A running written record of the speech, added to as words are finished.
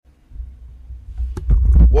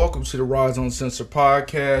welcome to the Rise Uncensored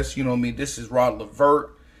podcast. You know me, this is Rod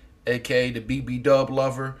Levert, aka the BB Dub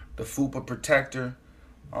Lover, the FUPA Protector,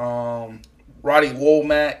 Roddy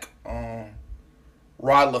Womack,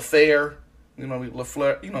 Rod LaFair, you know me,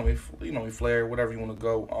 LaFlair, you know me, Flair, whatever you want to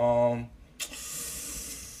go.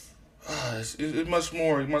 It's much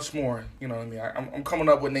more, much more. You know what I mean? I'm coming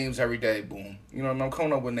up with names every day, boom. You know what I mean? I'm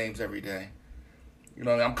coming up with names every day. You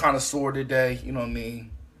know what I mean? I'm kind of sore today, you know what I mean?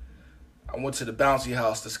 I went to the bouncy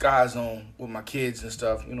house, the Sky Zone, with my kids and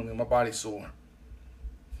stuff. You know what I mean? My body's sore. You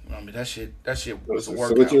know what I mean? That shit was a So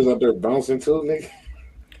what you workout. was out there bouncing too, nigga?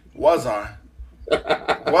 Was I?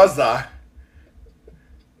 Was I?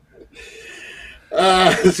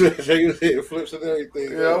 So you was hitting flips and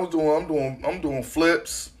everything. Yeah, I'm doing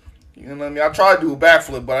flips. You know what I mean? I tried to do a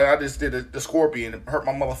backflip, but I just did the scorpion. It hurt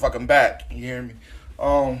my motherfucking back. You hear me?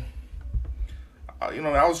 Um, you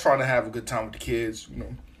know, I was trying to have a good time with the kids.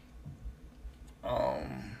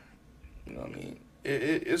 Um, you know what I mean?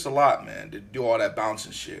 It's a lot, man, to do all that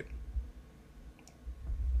bouncing shit.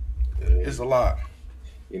 It's a lot.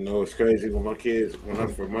 You know, it's crazy when my kids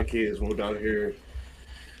moved out here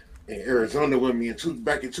in Arizona with me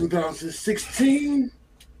back in 2016.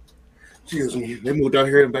 Excuse me. They moved out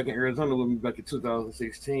here back in Arizona with me back in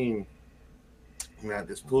 2016. We had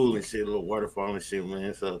this pool and shit, a little waterfall and shit,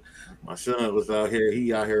 man. So my son was out here.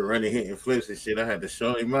 He out here running, hitting flips and shit. I had to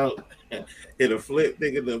show him out. Hit a flip,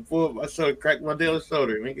 nigga. The pool. My son cracked my damn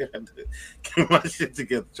shoulder, nigga. I had to get my shit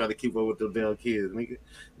together, try to keep up with them damn kids, nigga.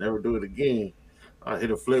 Never do it again. I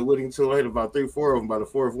hit a flip with him too. I hit about 3, 4 of them by the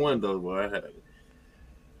fourth one though, boy. I had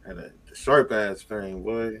a sharp ass pain,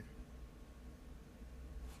 boy.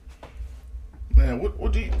 Man,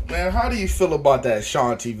 what do you man? How do you feel about that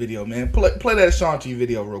Shanti video, man? Play that Shanti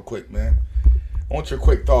video real quick, man. I want your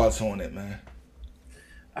quick thoughts on it, man.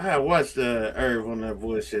 I had watched Irv on that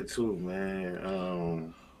bullshit too,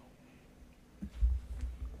 man.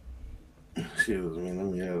 Excuse me,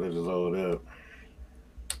 let this load up.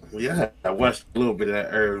 Yeah, I watched a little bit of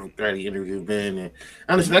that Irv Gotti interview, man, and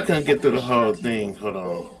honestly, I couldn't get through the whole thing. Hold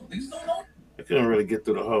on, I couldn't really get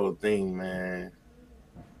through the whole thing, man,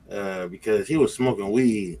 because he was smoking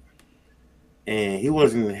weed and he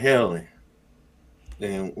wasn't inhaling.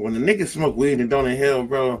 And when the niggas smoke weed and don't inhale,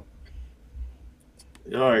 bro,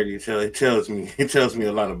 it tells me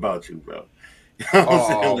a lot about you, bro. You know what I'm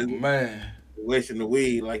saying? Oh Like, man, wasting the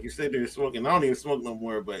weed, like you said, they're smoking. I don't even smoke no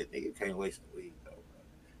more, but nigga can't waste the weed though, bro.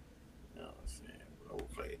 You know what I'm saying? Bro, we'll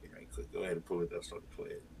play it right quick. Go ahead and pull it up so I can play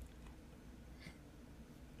it.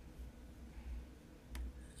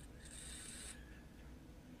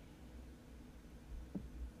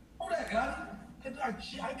 Oh, that guy. I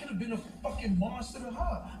could have been a fucking monster to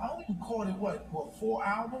her. I only recorded what 4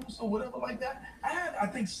 albums or whatever like that. I had, I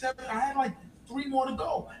think 7. I had like 3 more to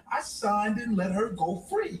go. I signed and let her go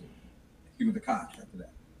free. Give me the contract for that.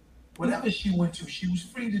 Whatever she went to, she was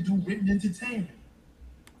free to do written entertainment.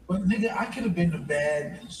 But nigga, I could have been the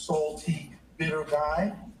bad, salty, bitter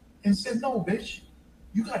guy and said, no, bitch,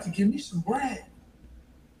 you got to give me some bread.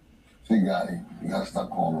 See, you gotta stop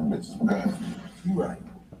calling them bitches bread. You right.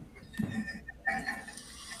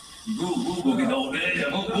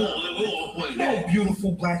 No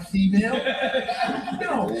beautiful black female.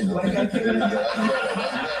 No, like I can't.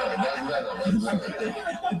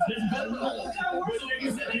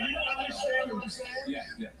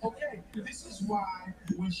 Okay, this is why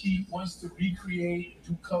when she wants to recreate,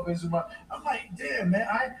 do covers, I'm like, damn, man,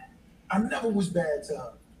 I never was bad to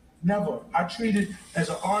her. Never. I treated as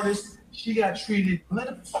an artist. She got treated. Let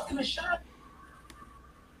her fucking a shot.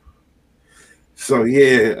 So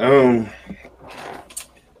yeah,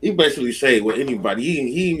 he basically say with anybody.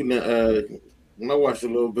 He even when I watched a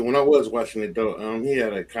little bit, when I was watching it though, he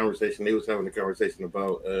had a conversation. They was having a conversation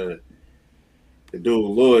about the dude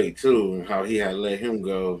Lloyd too, and how he had let him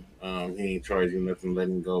go. He ain't charged him nothing, let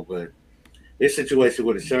him go. But this situation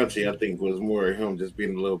with Ashanti, I think, was more him just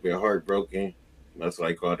being a little bit heartbroken. That's why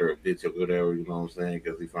he called her a bitch or whatever, you know what I'm saying?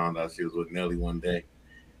 Because he found out she was with Nelly one day,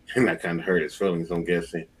 and that kind of hurt his feelings, I'm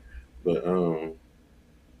guessing. But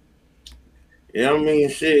yeah, I mean,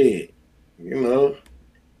 shit, you know.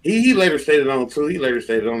 He later stated on too. He later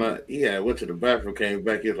stated on that he had went to the bathroom, came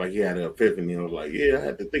back. He was like he had an epiphany. I was like, yeah, I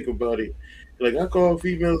had to think about it. Like I call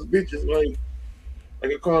females bitches like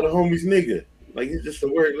I call the homies nigga. Like it's just a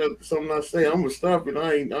word, like, something I say. I'm gonna stop it.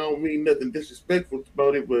 I don't mean nothing disrespectful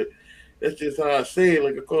about it, but that's just how I say it.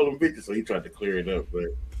 Like I call them bitches. So he tried to clear it up, but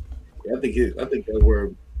yeah, I think that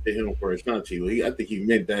word to him for Ashanti. I think he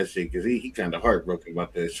meant that shit because he kind of heartbroken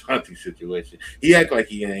about the Ashanti situation. He act like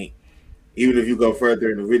he ain't. Even if you go further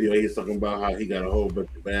in the video, he's talking about how he got a whole bunch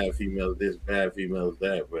of bad females, this bad females,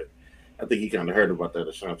 that. But I think he kind of heard about that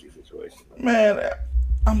Ashanti situation. Man,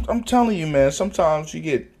 I'm telling you, man. Sometimes you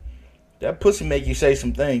get that pussy make you say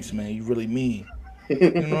some things, man. You really mean.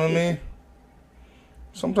 You know what I mean?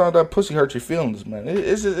 Sometimes that pussy hurt your feelings, man.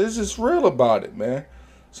 It's just real about it, man.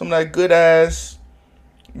 Some of that good ass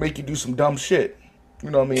make you do some dumb shit.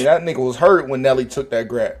 You know what I mean? That nigga was hurt when Nelly took that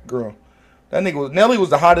girl. Nelly was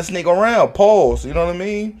the hottest nigga around. Pause. You know what I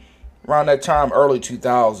mean? Around that time, early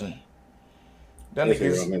 2000. That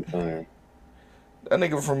nigga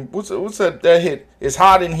from what's that hit? It's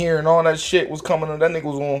hot in here and all that shit was coming on. That nigga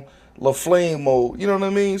was on La Flame mode. You know what I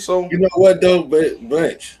mean? So you know what though, but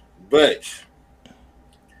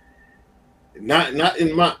not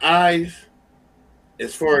in my eyes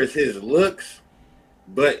as far as his looks,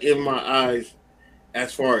 but in my eyes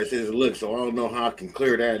as far as his looks. So I don't know how I can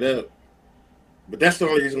clear that up. But that's the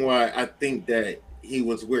only reason why I think that he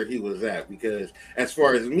was where he was at. Because as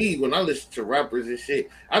far as me, when I listen to rappers and shit,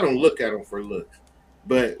 I don't look at them for looks.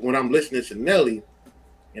 But when I'm listening to Nelly,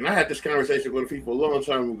 and I had this conversation with people a long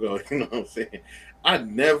time ago, you know what I'm saying? I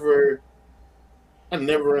never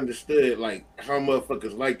understood like how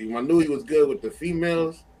motherfuckers liked him. I knew he was good with the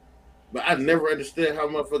females, but I never understood how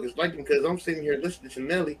motherfuckers liked him because I'm sitting here listening to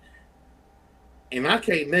Nelly, and I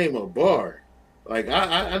can't name a bar. Like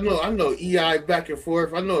I know EI back and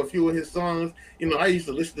forth. I know a few of his songs. You know, I used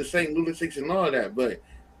to listen to Saint Lunatics and all that, but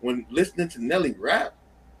when listening to Nelly rap,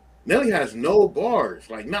 Nelly has no bars,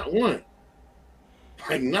 like not one.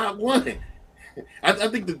 Like not one. I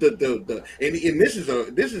think the and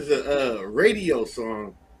this is a radio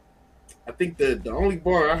song. I think the only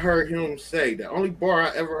bar I heard him say, the only bar I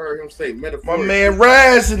ever heard him say, metaphor. My man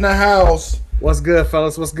Raz in the house. What's good,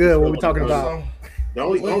 fellas? What's good? What we talking about? The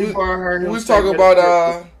only bar I heard him we was say talking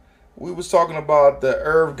about we was talking about the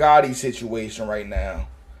Irv Gotti situation right now.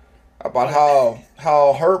 About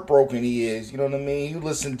how heartbroken he is. You know what I mean? You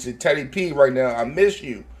listen to Teddy P right now. I miss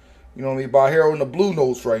you. You know what I mean? About Hero and the Blue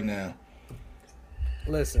Notes right now.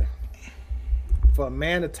 Listen, for a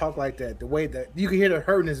man to talk like that, the way that you can hear the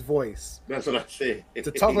hurt in his voice. That's what I said. To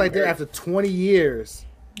talk like that after 20 years.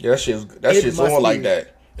 Yeah, that shit's on like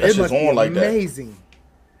that. That shit's on like that. Amazing.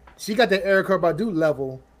 She got that Erykah Badu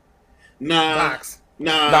level. Box.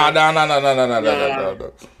 Nah.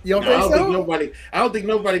 You don't think so? I don't think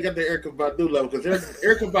nobody got the Erykah Badu level because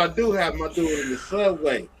Erykah Badu had my dude in the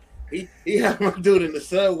subway. He had my dude in the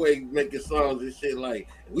subway making songs and shit. Like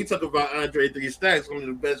we talk about Andre 3 Stacks, one of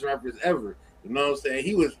the best rappers ever. You know what I'm saying?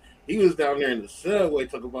 He was down there in the subway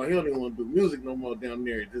talking about he don't even want to do music no more down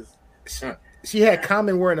there. She had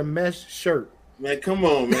Common wearing a mesh shirt. Man, come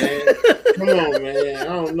on, man. Come on, man. I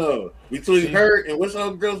don't know. Between her and what's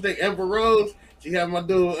old girl's name, Amber Rose, she had my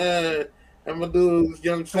dude,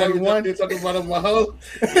 Young Savage up there talking about my hoe.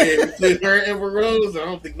 Yeah, between her and Amber Rose, I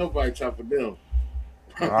don't think nobody chopping them.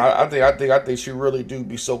 I think she really do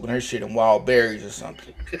be soaking her shit in wild berries or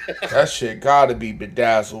something. That shit gotta be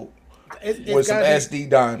bedazzled with some SD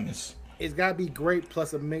diamonds. It's gotta be great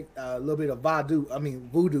plus a little bit of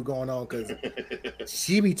voodoo going on because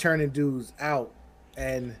she be turning dudes out.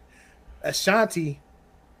 And Ashanti,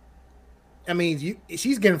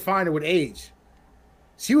 she's getting finer with age.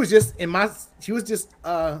 She was just in my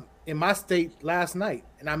state last night,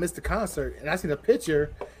 and I missed the concert, and I seen a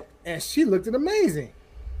picture, and she looked amazing.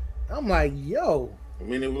 I'm like, yo. I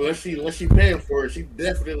mean, unless she paying for it, she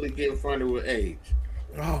definitely getting finer with age.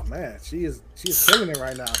 Oh man, she's killing it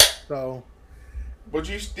right now. So, but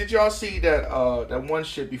did y'all see that one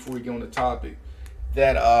shit before we get on the topic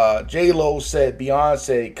that J-Lo said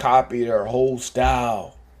Beyonce copied her whole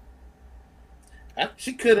style?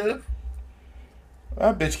 She could have.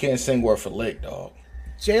 That bitch can't sing word for lick, dog.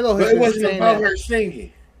 J-Lo, but it wasn't about her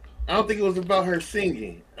singing. I don't think it was about her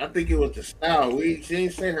singing. I think it was the style. She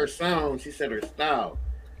didn't say her sound. She said her style.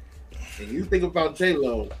 And you think about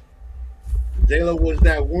J-Lo. J-Lo was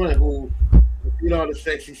that one who did all the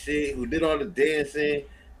sexy shit, who did all the dancing,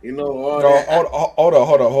 all that.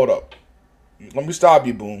 Hold up. Let me stop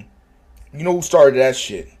you, Boom. You know who started that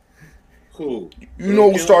shit? Who? You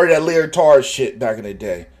know who started that leotard shit back in the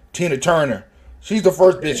day? Tina Turner. She's the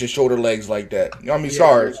first bitch to show her legs like that.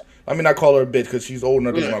 Sorry. I mean, I call her a bitch because she's old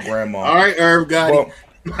enough to be my grandma. All right, Irv Gotti.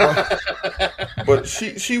 But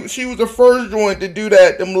she was the first joint to do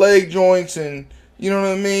that, them leg joints, and you know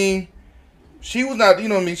what I mean? She was not, you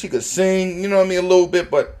know what I mean? She could sing, you know what I mean, a little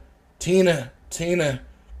bit, but Tina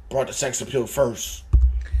brought the sex appeal first.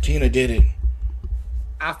 Tina did it.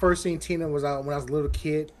 I first seen Tina when I was a little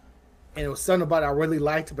kid, and it was something about it I really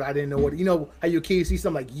liked, but I didn't know what. You know how your kids see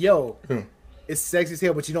something like, yo, it's sexy as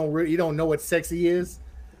hell, but you don't know what sexy is,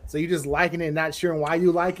 so you just liking it and not sure why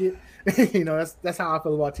you like it. That's how I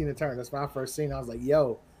feel about Tina Turner. That's when I first seen her. I was like,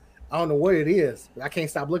 yo, I don't know what it is, but I can't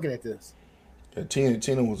stop looking at this. Yeah,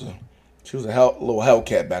 Tina was a little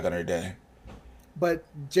Hellcat back in her day. But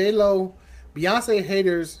J Lo, Beyonce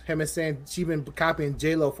haters have been saying she's been copying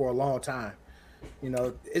J Lo for a long time. You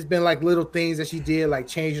know, it's been like little things that she did, like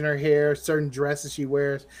changing her hair, certain dresses she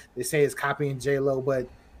wears. They say it's copying J Lo, but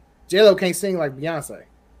J Lo can't sing like Beyonce.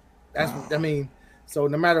 I mean, so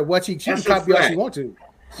no matter what she can copy all she want to.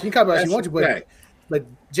 She can copy all she want to, but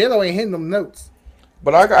J Lo ain't hitting them notes.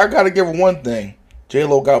 But I got to give her one thing. J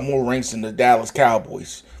Lo got more rings than the Dallas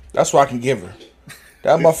Cowboys. That's what I can give her.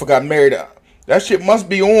 That motherfucker got married. That shit must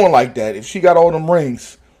be on like that if she got all them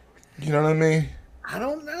rings. You know what I mean? I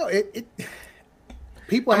don't know.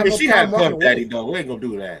 People have she had Puff Daddy though. We ain't gonna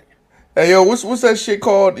do that. Hey yo, what's that shit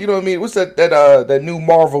called? You know what I mean? What's that new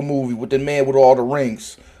Marvel movie with the man with all the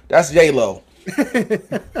rings? That's J Lo.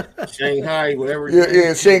 Shanghai, whatever.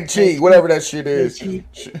 Yeah, Shang-Chi, whatever that shit is.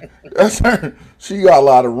 That's her. She got a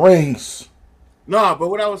lot of rings. Nah, but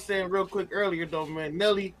what I was saying real quick earlier though, man,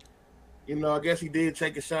 Nelly, you know, I guess he did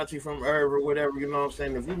take Ashanti from Irv or whatever, you know what I'm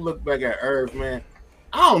saying? If you look back at Irv, man,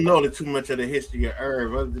 I don't know too much of the history of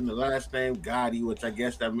Irv other than the last name Gotti, which I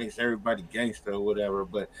guess that makes everybody gangster or whatever,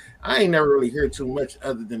 but I ain't never really heard too much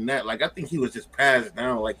other than that. Like, I think he was just passed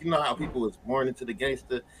down. Like, you know how people was born into the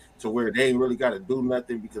gangster to where they ain't really got to do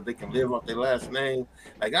nothing because they can live off their last name.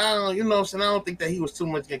 Like, I don't, you know what I'm saying? I don't think that he was too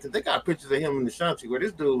much gangster. They got pictures of him in Ashanti where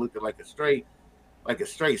this dude looked like a straight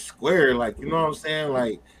square, like, you know what I'm saying?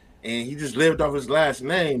 Like, and he just lived off his last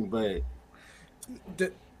name, but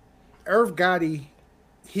Irv Gotti,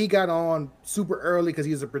 he got on super early because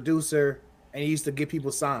he was a producer and he used to get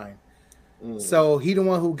people signed. So he the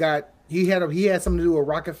one who he had something to do with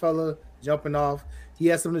Rockefeller jumping off. He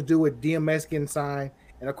had something to do with DMX getting signed,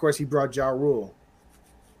 and of course he brought Ja Rule.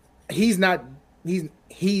 He's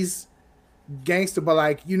gangster, but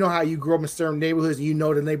like, you know how you grow up in certain neighborhoods and you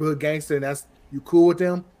know the neighborhood gangster and that's you cool with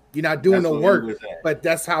them. You're not doing no work, but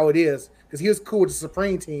that's how it is. Because he was cool with the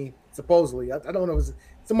Supreme team, supposedly. I don't know.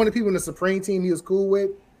 Some of the people in the Supreme team he was cool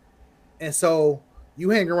with. And so you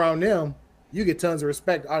hang around them, you get tons of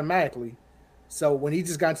respect automatically. So when he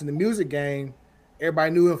just got into the music game,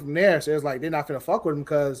 everybody knew him from there. So it was like, they're not going to fuck with him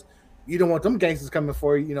because you don't want them gangsters coming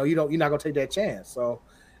for you. You know, you're not going to take that chance. So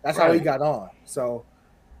that's how he got on. So,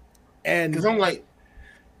 and because I'm like,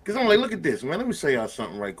 look at this, man. Let me show y'all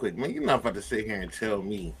something right quick, man. You're not about to sit here and tell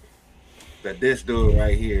me that this dude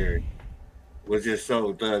right here was just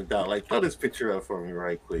so thugged out. Like, throw this picture up for me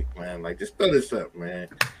right quick, man. Like, just throw this up, man.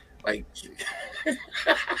 Like,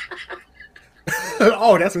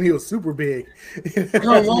 oh, that's when he was super big.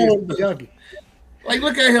 Come on, like,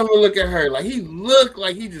 look at him and look at her. Like, he looked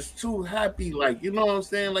like he just too happy. Like, you know what I'm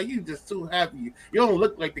saying? Like, you just too happy. You don't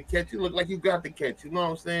look like the catch. You look like you got the catch. You know what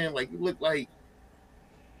I'm saying? Like, you look like.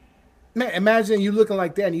 Man, imagine you looking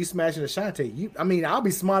like that and you smashing Ashanti. I'll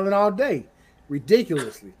be smiling all day,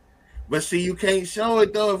 ridiculously. But see, you can't show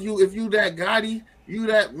it though. If you that Gotti, you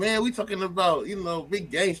that man. We talking about, you know,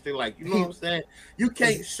 big gangster. Like, you know what I'm saying? You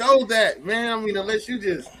can't show that, man. I mean, unless you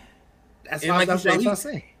just. That's what I'm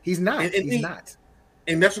saying. He's not. He's not.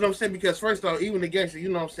 And that's what I'm saying, because first off, even the gangster, you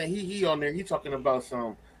know what I'm saying? He on there. He talking about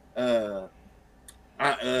some.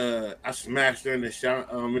 I smashed her in the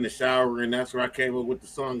shower, and that's where I came up with the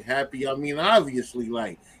song "Happy." I mean, obviously,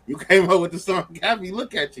 like, you came up with the song "Happy."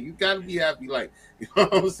 Look at you gotta be happy, like, you know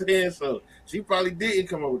what I'm saying? So she probably didn't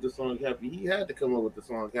come up with the song "Happy." He had to come up with the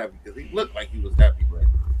song "Happy" because he looked like he was happy, but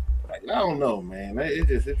like, I don't know, man. It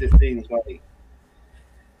just seems like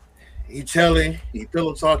he telling, he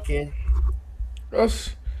pillow talking.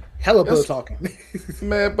 That's hella pillow talking,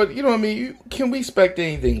 man. But you know what I mean. Can we expect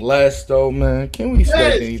anything less, though, man? Can we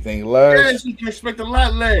expect anything less? Yes, we can expect a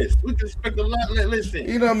lot less. We can expect a lot less. Listen,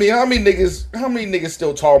 you know what I mean. How many niggas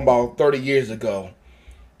still talking about 30 years ago?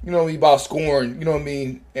 You know what I mean, about scoring. You know what I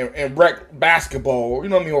mean, and rec basketball. You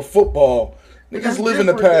know what I mean, or football. Niggas live in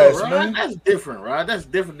the past, though, man. That's different, right? That's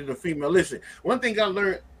different than a female. Listen, one thing I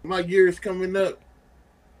learned my years coming up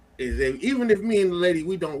is that even if me and the lady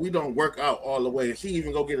we don't work out all the way, and she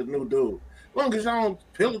even go get a new dude, as long as I don't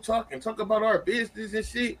pillow talk and talk about our business and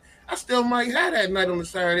shit, I still might have that night on the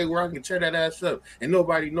Saturday where I can tear that ass up and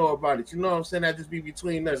nobody know about it. You know what I'm saying? That just be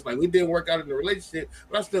between us. Like, we didn't work out in the relationship,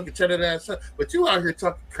 but I still can tear that ass up. But you out here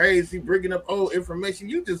talking crazy, bringing up old information.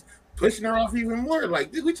 You just pushing her off even more.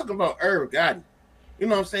 Like, we talking about Irv Gotti. You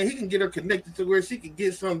know what I'm saying? He can get her connected to where she can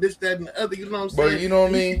get some this, that, and the other. You know what I'm saying? But you know what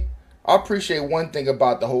I mean? I appreciate one thing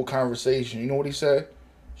about the whole conversation. You know what he said?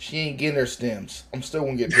 She ain't getting her stems. I'm still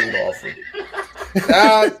gonna get paid off her.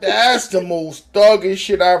 That's the most thuggish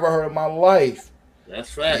shit I ever heard in my life. That's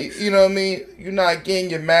facts. You know what I mean? You're not getting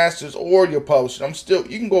your masters or your publishing.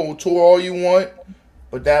 You can go tour all you want.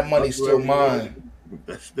 but that money's still mine.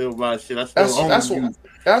 That's still my shit.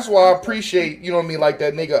 That's why I appreciate, you know what I mean, like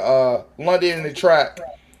that nigga London in the Trap.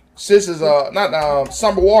 Sis is not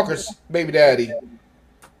Summer Walker's baby daddy.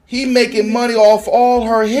 He making money off all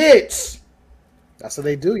her hits. That's how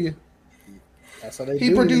they do you. That's how they do.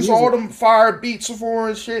 He produced all them fire beats for her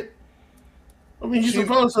and shit. I mean, he's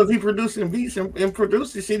supposed to. If he producing beats and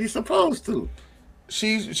producing shit, he's supposed to.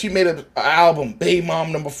 She made an album, Baby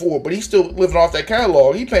Mom number 4, but he's still living off that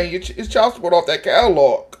catalog. He paying his child support off that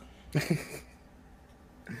catalog.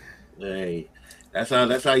 Hey, that's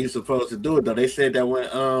how you're supposed to do it, though. They said that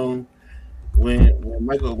when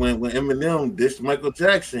Eminem dissed Michael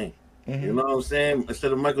Jackson, you know what I'm saying?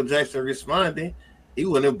 Instead of Michael Jackson responding, he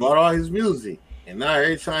went and bought all his music, and now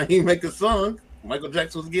every time he make a song, Michael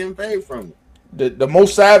Jackson was getting paid from it. The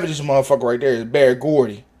most savage motherfucker right there is Barry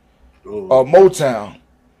Gordy, Motown.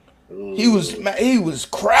 Ooh. He was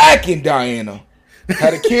cracking Diana.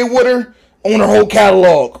 Had a kid with her, on her whole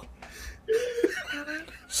catalog.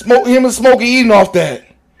 Him and Smokey eating off that.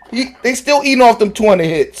 They still eating off them 20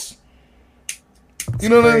 hits. You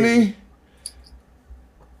know what I mean?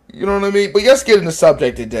 You know what I mean? But let's get in the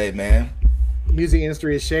subject today, man. Music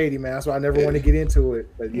industry is shady, man. That's why I never want to get into it.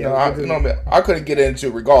 But yeah, I couldn't get into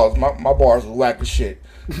it regardless. My bars was whack as shit.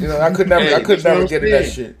 You know, I could never get in that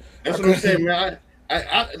shit. That's what I'm saying, man.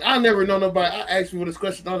 I never know nobody. I ask people this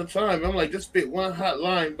question all the time. I'm like, just spit one hot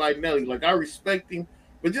line by Nelly. Like, I respect him,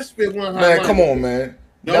 but just spit one hot line. Man, come on, man.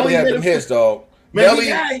 Nelly had them hits, dog. Man, Nelly, he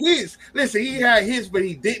had his. Listen, he had his, but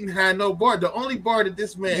he didn't have no bar. The only bar that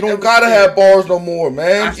this man. You don't gotta have bars no more,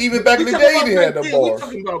 man. Even back in the day, he had the bars. We're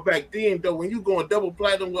talking about back then, though, when you going double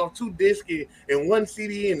platinum off 2 discs and 1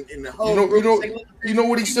 CD and the whole. You know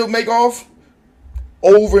what he still make off?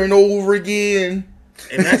 Over and over again.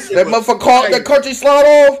 And that motherfucker called that country slide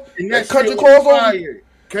off. And that country crossover.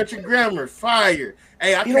 Country grammar, fire.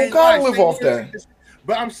 Hey, you don't gotta live off that.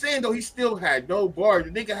 But I'm saying, though, he still had no bar. The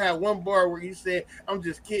nigga had one bar where he said, I'm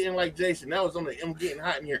just kidding like Jason. That was on the I'm getting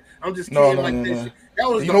hot in here. I'm just kidding this. That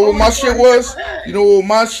was you know what my shit was? You know what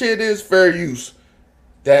my shit is? Fair use.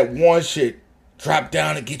 That one shit. Drop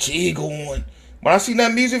down and get your ego on. When I seen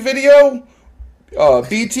that music video,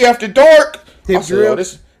 BT After Dark, I said, yo,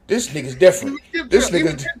 this nigga's different.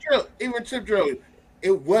 Even Tip Drill.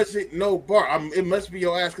 It wasn't no bar. It must be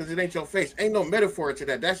your ass because it ain't your face. Ain't no metaphor to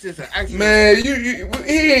that. That's just an actual. Man, he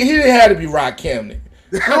didn't have to be Rakim.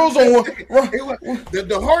 Girls on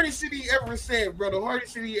the hardest shit he ever said, bro. The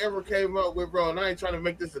hardest shit he ever came up with, bro. And I ain't trying to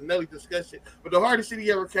make this a Nelly discussion, but the hardest shit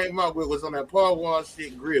he ever came up with was on that Paul Wall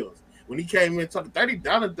shit, Grills. When he came in talking 30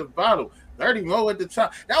 down at the bottom, 30 more at the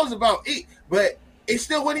top. That was about it, but. It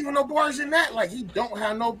still wasn't even no bars in that. Like, he don't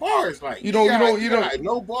have no bars. Like, you know,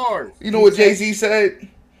 no bars. You know what Jay-Z said?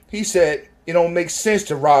 He said it don't make sense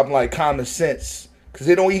to rob like common sense because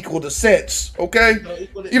it don't equal the sense. Okay,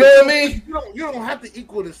 you know what I mean? You don't have to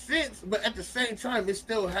equal the sense, but at the same time, it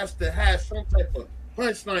still has to have some type of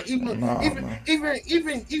punchline.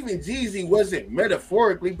 Even Jeezy wasn't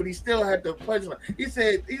metaphorically, but he still had the punchline. He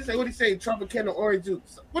said what he said, Tropicana orange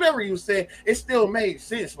juice, whatever he was saying, it still made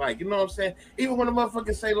sense. Like, you know what I'm saying? Even when the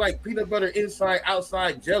motherfuckers say like peanut butter inside,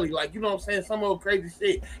 outside jelly, like, you know what I'm saying, some old crazy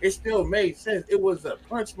shit, it still made sense. It was a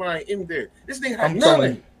punchline in there. This nigga had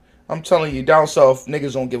nothing. I'm telling you, down south,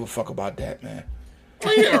 niggas don't give a fuck about that, man.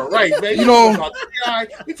 Oh, yeah, right, man. You know,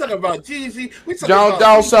 we talking about Jeezy. We talking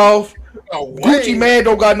down south. Gucci Man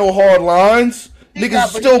don't got no hard lines. Niggas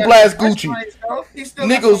still blast Gucci.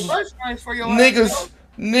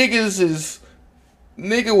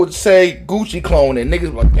 Nigga would say Gucci clone and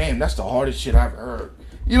niggas like, damn, that's the hardest shit I've heard.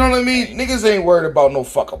 You know what I mean? Niggas ain't worried about no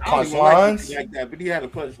fucking punchlines.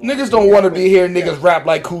 Niggas don't want to be hearing niggas rap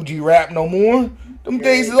like Coogee rap no more. Them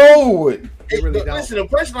days is over with. Listen, a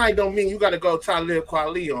punchline don't mean you gotta go Talib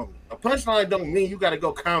Kweli on me. A punchline don't mean you gotta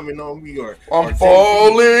go Common on me or I'm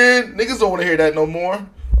falling. Niggas don't want to hear that no more.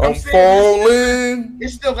 I'm falling. It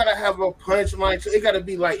still gotta have a punchline. So it gotta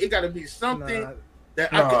be something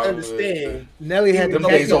that I can understand. Nelly had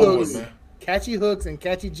catchy hooks and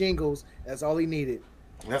catchy jingles. That's all he needed.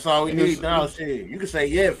 That's all we need now. Shit, you can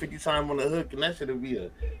say 50 times on the hook, and that should be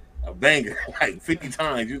a banger, like 50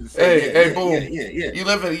 times. You can say, hey, boom. Yeah. You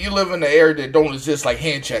live in the area that don't exist, like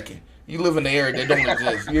hand checking. You live in the area that don't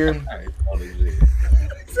exist. You hear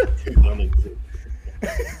me?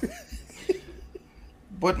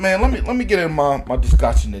 But man, let me get in my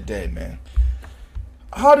discussion today, man.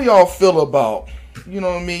 How do y'all feel about, you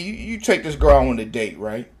know what I mean? You take this girl on a date,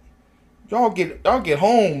 right? Y'all get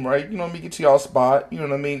home, right? You know what I mean? Get to y'all spot. You know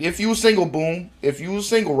what I mean? If you was single, boom. If you was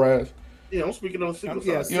single, Raz. Yeah, I'm speaking on the single side.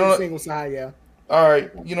 Yeah, you know, single side, yeah. All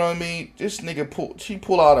right, you know what I mean? This nigga she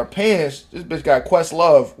pull out her pants. This bitch got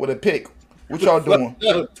Questlove with a pick. What y'all doing?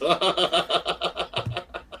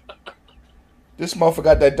 This motherfucker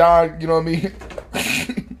got that Don, you know what I mean?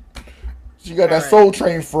 She got that Soul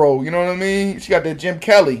Train fro, you know what I mean? She got that Jim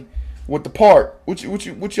Kelly with the part. What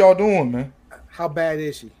y'all doing, man? How bad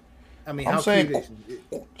is she? I mean, I'm how saying cute is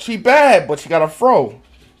she? she bad, but she got a fro.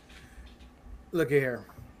 Look at her.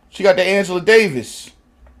 She got the Angela Davis.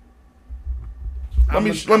 Let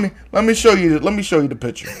me show you. Let me show you the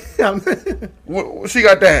picture. She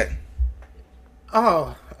got that.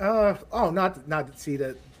 Not see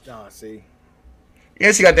that. See.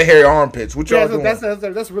 Yeah, she got the hairy armpits. What y'all doing?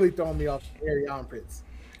 That's really throwing me off. Hairy armpits.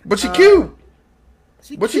 But she cute.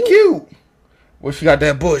 She cute. Well, she got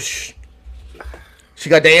that bush. She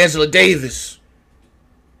got the Angela Davis.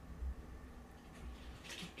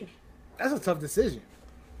 That's a tough decision.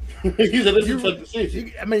 You said that's a tough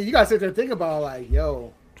decision. I mean, you gotta sit there and think about like,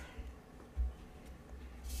 yo,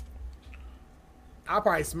 I'll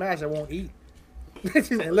probably smash. I won't eat,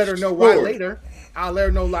 and let her know why later. I'll let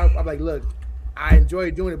her know. I'm like, look, I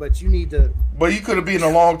enjoy doing it, but you need to. But you could have been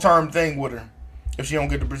a long-term thing with her if she don't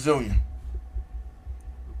get the Brazilian.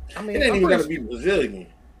 I mean, it ain't even gotta be Brazilian.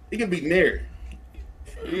 It can be near.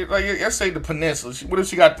 Like, let's say the peninsula. What if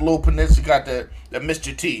she got the little peninsula? She got the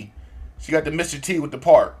Mr. T. She got the Mr. T with the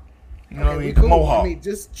part. You know what I mean? Cool. The mohawk. I mean,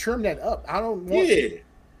 just trim that up. I don't want. Yeah.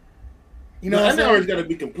 You know, the underarm's gotta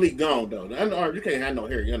be complete gone though. The underarm, you can't have no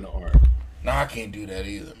hairy underarm. No, I can't do that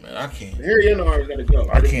either, man. I can't. The hairy underarm's gotta go.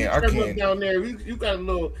 I can't. Down there, you got a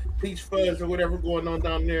little peach fuzz or whatever going on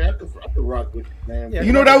down there. I could rock with you, man. Yeah,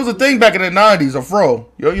 you know that was a thing back in the '90s, a fro.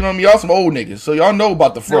 You know what I mean? Y'all some old niggas, so y'all know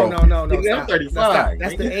about the fro. No. I'm 35.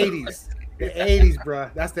 That's the '80s. The '80s,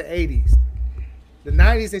 bruh. That's the '80s. The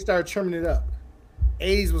 '90s they started trimming it up.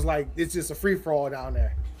 '80s was like it's just a free for all down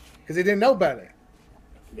there because they didn't know better.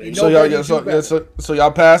 So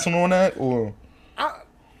y'all passing on that, or?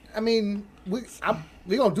 I mean,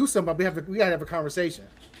 we gonna do something, but we gotta have a conversation.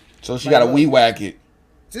 So she gotta wee whack it.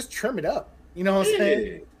 Just trim it up. You know what I'm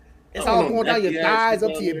saying? It's all going down your thighs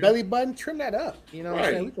up to your belly button. Trim that up. You know what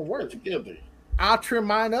I'm saying? We can work together. I'll trim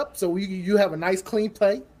mine up so you have a nice clean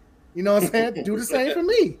plate. You know what I'm saying? Do the same for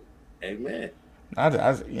me. Amen.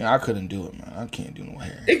 I couldn't do it, man. I can't do no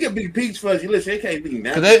hair. It could be peach fuzzy. Listen, it can't be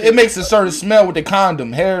natural. Cause it makes a certain smell with the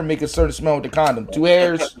condom. Hair make a certain smell with the condom. Two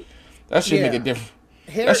hairs, that shit make a difference.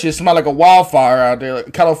 That shit smell like a wildfire out there,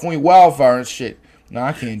 like California wildfire and shit. No,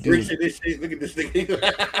 I can't do it. Look at this thing.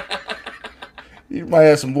 You might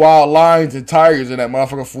have some wild lions and tigers in that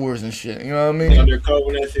motherfucker forest and shit. You know what I mean? They're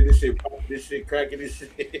calling that shit. This shit pop. This shit cracking. This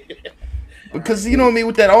shit. Because you know what I mean,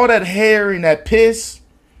 with all that hair and that piss,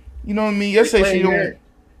 you know what I mean. You say she don't.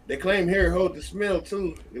 They claim hair hold the smell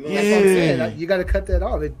too. You know that's what I'm saying. You got to cut that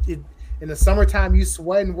off. It in the summertime, you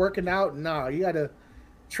sweating, working out. Nah, you got to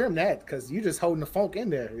trim that because you just holding the funk in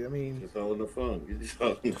there. I mean, just holding the funk. You just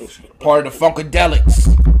holding the funk. Part of the funkadelics.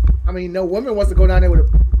 I mean, no woman wants to go down there with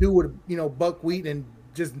a dude with buckwheat and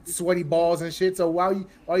just sweaty balls and shit. So why you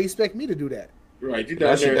expect me to do that? Right, you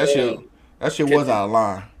down there. That shit was out of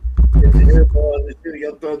line.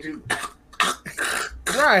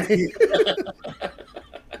 Right.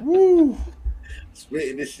 Woo.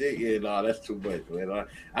 Spitting this shit, yeah, no, that's too much, man.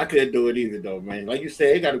 I couldn't do it either, though, man. Like you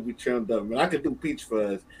said, it got to be trimmed up, man. I could do peach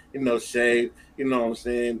fuzz, shave, you know what I'm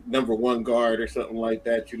saying, number one guard or something like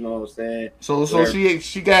that, you know what I'm saying. So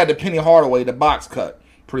she got the Penny Hardaway, the box cut,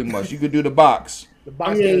 pretty much. You could do the box. The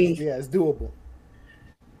box cut, yeah, it's doable.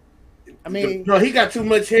 I mean, bro, he got too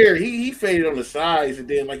much hair. He faded on the sides, and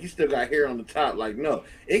then he still got hair on the top. Like, no,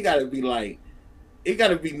 it got to be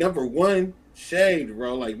number one shaved,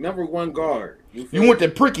 bro. Like number one guard. You want the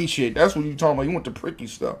pricky shit? That's what you talking about. You want the pricky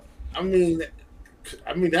stuff. I mean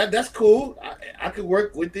that's cool. I could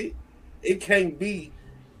work with it. It can't be.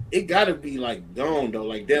 It got to be gone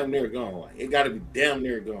though, damn near gone. It got to be damn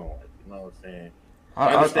near gone. You know what I'm saying?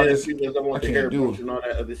 I understand people don't want the hair brush and all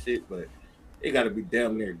that other shit, but it got to be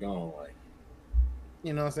damn near gone.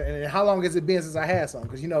 You know what I'm saying? And how long has it been since I had some?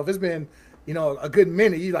 Because if it's been a good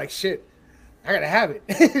minute, you like shit. I gotta have it.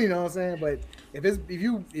 You know what I'm saying? But if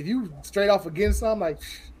you straight off against something,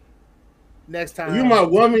 next time. If you my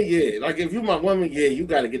woman, yeah. If you my woman, yeah, you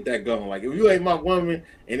gotta get that going. If you ain't my woman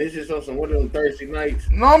and it's just on some one of them Thursday nights.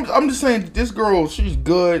 No, I'm just saying this girl, she's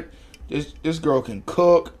good. This girl can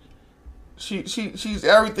cook. She's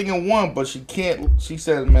everything in one, but she can't. She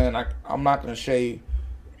says, man, I'm not gonna shave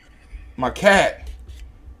my cat.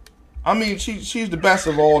 I mean, she's the best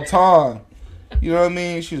of all time. You know what I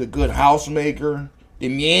mean? She's a good housemaker.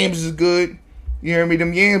 Them yams is good. You hear me?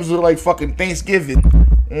 Them yams are like fucking Thanksgiving.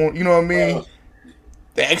 You know what I mean?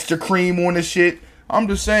 the extra cream on the shit. I'm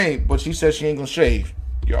just saying, but she said she ain't gonna shave.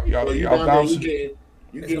 Y'all bouncing.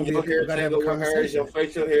 You getting your hair tangled with hers, your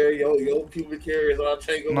facial hair, your pubic hair is all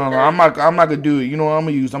tangled. No, I'm not gonna do it. You know what I'm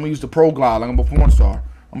gonna use? I'm gonna use the Pro Glide like I'm a porn star.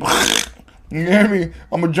 You hear me?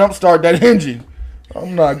 I'm gonna jumpstart that engine.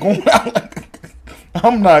 I'm not going out like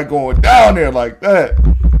I'm not going down there like that.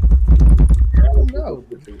 I don't know.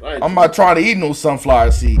 I'm not trying to eat no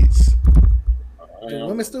sunflower seeds. Do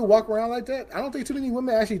women still walk around like that? I don't think too many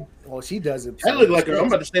women actually. Well, she does it. That look like I'm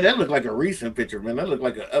about to say that look like a recent picture, man. That look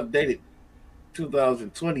like an updated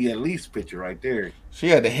 2020 at least picture right there. She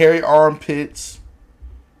had the hairy armpits.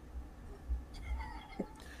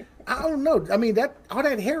 I don't know. I mean, that all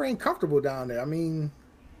that hair ain't comfortable down there. I mean,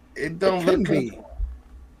 it don't look comfortable.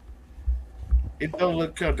 It don't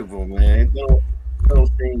look comfortable, man. It don't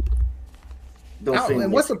seem.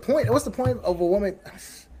 And what's the point? What's the point of a woman?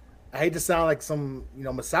 I hate to sound like some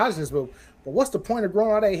misogynist, but what's the point of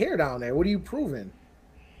growing all that hair down there? What are you proving?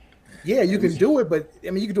 Yeah, you can do it, but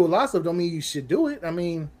I mean, you can do a lot of stuff. Don't mean you should do it. I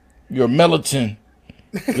mean, you're militant.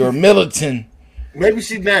 You're militant. Maybe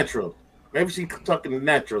she's natural. Maybe she's talking a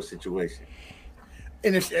natural situation.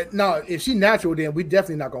 And if she's natural, then we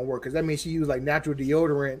definitely not gonna work because that means she used like natural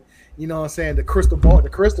deodorant. You know what I'm saying? The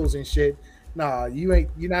crystals and shit. Nah, you're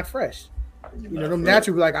not fresh. Them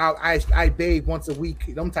natural like I bathe once a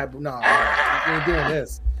week. Them type of we ain't doing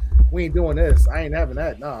this. We ain't doing this. I ain't having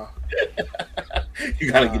that. Nah.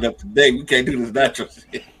 You gotta get up to date. We can't do this natural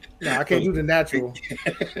shit. No, I can't do the natural.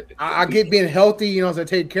 I get being healthy, so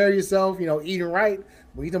take care of yourself, eating right.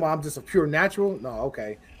 But you talking about I'm just a pure natural? No,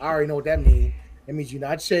 okay. I already know what that means. That means you're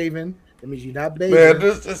not shaving. That means you're not bathing. Man,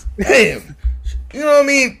 this damn. You know what I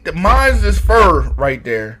mean? Mine's this fur right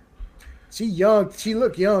there. She young. She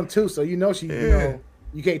look young too, so she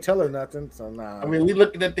you can't tell her nothing. So nah. I mean, we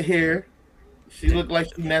looking at the hair. She look like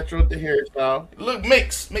she's natural with the hairstyle. Look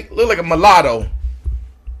look like a mulatto.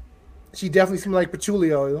 She definitely seems like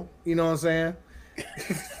patchouli oil. You know what I'm saying?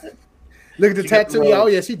 Look at the tattoo. Oh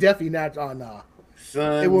yeah, she definitely not. Oh nah.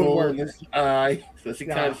 Sun, it wouldn't work. So she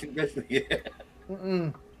kind of basically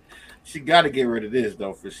She got to get rid of this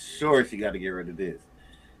though, for sure. She got to get rid of this,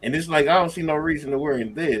 and it's like I don't see no reason to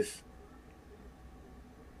wearing this.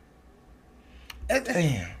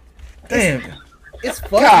 Damn. It's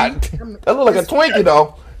funny. God, that look like a Twinkie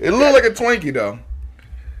though. It look like a Twinkie though.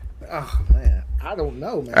 Oh man, I don't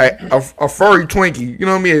know, man. A furry Twinkie. You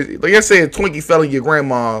know what I mean? Like I say, a Twinkie fell in your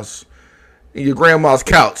grandma's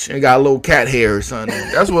couch and got a little cat hair or something.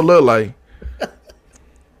 That's what it looked like.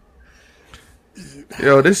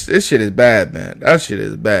 Yo, this shit is bad, man. That shit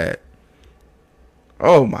is bad.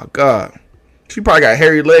 Oh my god, she probably got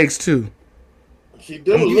hairy legs too. She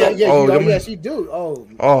do. Yeah, she do.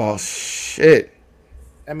 Oh shit.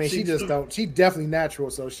 I mean, she just don't. She definitely natural,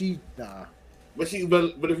 so she nah. But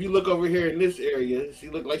if you look over here in this area, she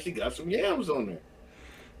look like she got some yams on her.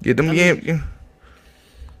 Get them yams. Yeah.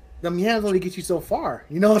 Them yams only get you so far.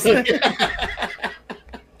 You know what I'm saying?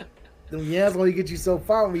 Them yams only get you so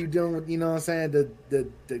far when you're dealing with, what I'm saying,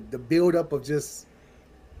 the build up of just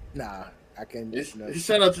I can't.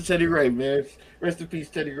 Shout out to Teddy Ray, man. Rest in peace,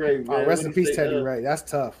 Teddy Ray, man. Oh, rest in peace, Teddy Ray. That's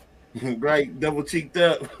tough. Right, double cheeked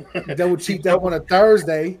up. Double cheeked up on a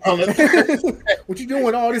Thursday. What you doing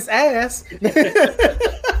with all this ass?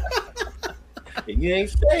 You ain't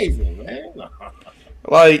saving, man.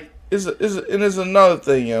 Like, it's another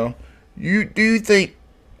thing, yo. Do you think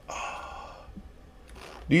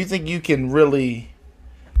you can really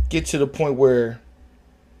get to the point where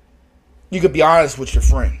you could be honest with your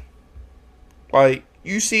friend? Like,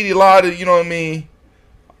 you see a lot of, you know what I mean?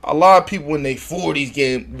 A lot of people in their 40s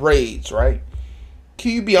getting braids, right?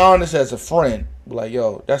 Can you be honest as a friend? Like,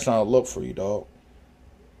 yo, that's not a look for you, dog.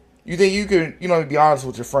 You think you can, be honest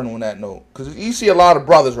with your friend on that note? Because you see a lot of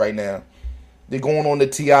brothers right now. They're going on the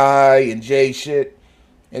T.I. and J shit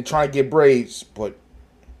and trying to get braids, but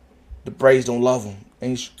the braids don't love them.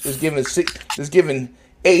 And it's giving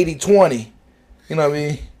 80-20. You know what I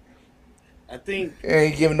mean? I think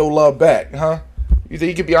ain't giving no love back, huh? You think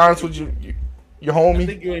you can be honest with your homie? I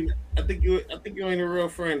think you ain't a real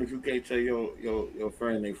friend if you can't tell your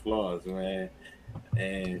friend their flaws, man.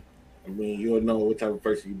 And I mean, you'll know what type of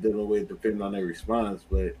person you're dealing with depending on their response.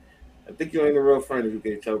 But I think you ain't a real friend if you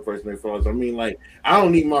can't tell a person their flaws. I mean, like, I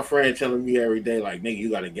don't need my friend telling me every day, like, nigga, you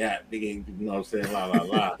got a gap, nigga, you know what I'm saying, la la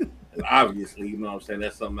la. And obviously, you know what I'm saying,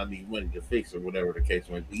 that's something I need money to fix or whatever the case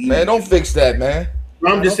might be. Man, don't fix that, man.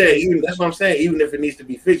 I'm just saying, that's what I'm saying, even if it needs to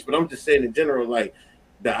be fixed. But I'm just saying in general, like,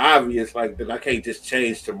 the obvious, like, that I can't just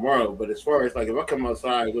change tomorrow. But as far as, like, if I come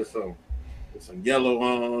outside with some with some yellow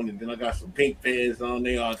on, and then I got some pink pants on.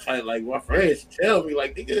 They all tight. Like my friends tell me,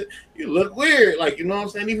 like, nigga, you look weird. Like, you know what I'm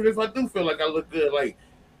saying? Even if I do feel like I look good, like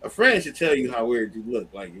a friend should tell you how weird you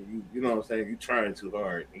look. Like, you know what I'm saying? You're trying too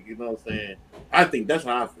hard. You know what I'm saying? I think that's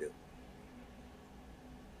how I feel.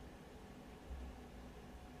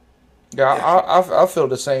 Yeah, I feel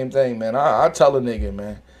the same thing, man. I tell a nigga,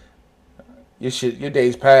 man, your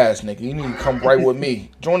day's past, nigga. You need to come right with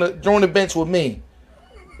me. Join the bench with me.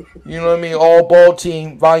 You know what I mean? All ball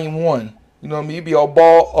team, volume 1. You know what I mean? You be a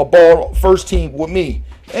ball first team with me.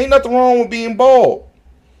 Ain't nothing wrong with being bald.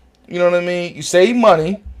 You know what I mean? You save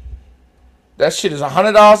money. That shit is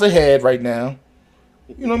 $100 a head right now.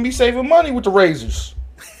 You know what I mean? Saving money with the razors.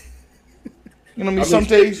 You know what I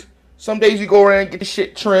mean? Some days you go around and get the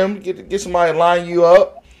shit trimmed, get somebody to line you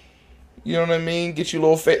up. You know what I mean? Get your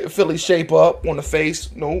little Philly shape up on the face.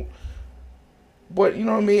 Nope. But you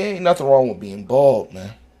know what I mean? Ain't nothing wrong with being bald,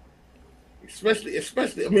 man. Especially.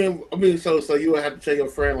 I mean. So you would have to tell your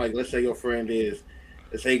friend, like, let's say your friend is,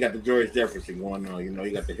 let's say he got the George Jefferson going on. You know, he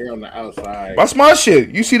got the hair on the outside. That's my shit.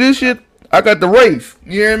 You see this shit? I got the Wraith.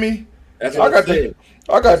 You hear me? That's what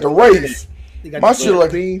I got the Wraith. My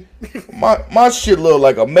shit my shit look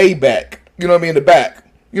like a Maybach. You know what I mean? In the back.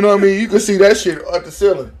 You know what I mean? You can see that shit at the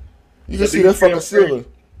ceiling. You can see that fucking ceiling.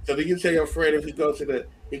 So do you tell your friend if he go to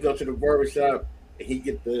the barbershop and he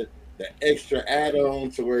get the extra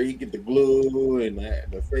add-on to where he get the glue and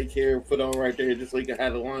the fake hair put on right there just so he can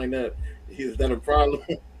have it lined up? Is that a problem?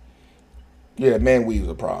 Yeah, man weave's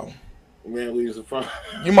a problem. Man weave's a problem.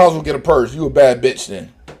 You might as well get a purse. You a bad bitch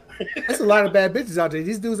then. There's a lot of bad bitches out there.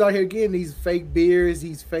 These dudes out here getting these fake beards,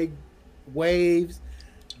 these fake waves.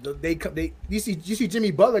 You see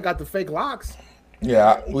Jimmy Butler got the fake locks.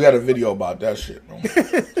 Yeah, we had a video about that shit, bro.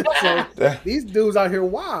 So these dudes out here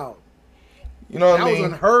wild. You know what I mean? That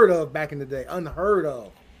was unheard of back in the day. Unheard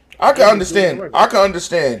of. I can understand.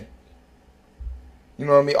 You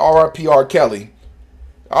know what I mean? R.I.P. R. Kelly.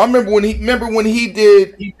 I remember when he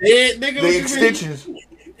did the extensions.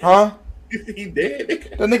 Huh? He dead.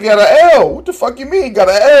 That nigga got an L. What the fuck you mean? He got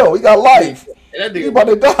an L. He got life. He about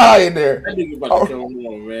to die in there. That nigga about to come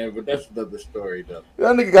on, man. But that's another story, though.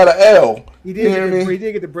 That nigga got an L. He did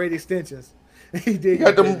get the braid extensions. He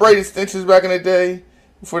got them braid extensions back in the day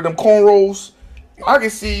for them cornrows. I can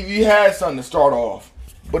see if you had something to start off.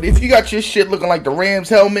 But if you got your shit looking like the Rams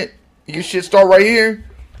helmet, your shit start right here,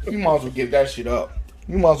 you might as well give that shit up.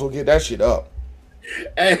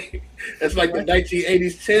 Hey, it's like the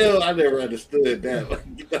 1980s tail. I never understood that. Like,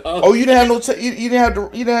 oh, you didn't have you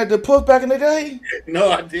didn't have the puff back in the day?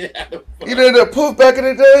 No, I didn't have the puff. You didn't have the puff back in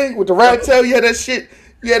the day with the rat tail? You had that shit.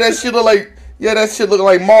 Yeah, that shit look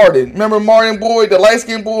like Martin. Remember Martin boy, the light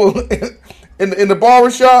skinned boy in the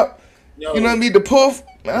barbershop? No. You know what I mean? The poof.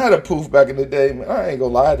 Man, I had a poof back in the day, man. I ain't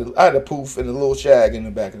gonna lie. I had a poof and a little shag in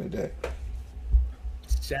the back in the day.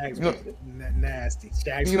 Shags nasty.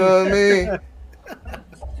 Shags. You know what I mean?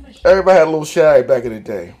 Everybody had a little shag back in the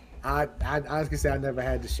day. I was gonna say I never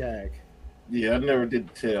had the shag. Yeah, I never did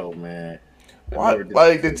the tail, man.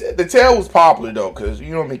 Like the tail was popular though, cause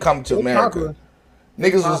you know what I mean. Coming to America, popular.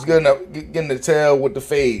 Niggas was getting the tail with the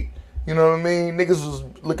fade. You know what I mean? Niggas was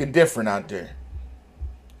looking different out there.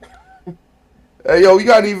 Hey yo, you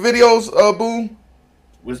got any videos, Boo?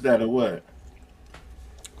 What's that or what?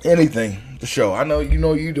 Anything to show. I know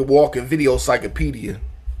you the walking video encyclopedia.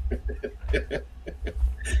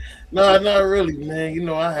 No, not really, man. You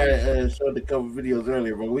know, I had showed a couple videos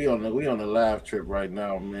earlier, but we on a live trip right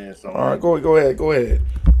now, man. So all right, go ahead.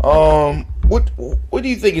 What do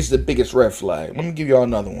you think is the biggest red flag? Let me give y'all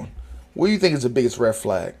another one. What do you think is the biggest red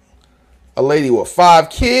flag? A lady with 5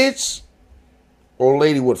 kids or a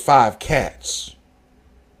lady with 5 cats?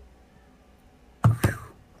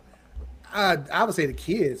 I would say the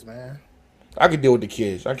kids, man. I can deal with the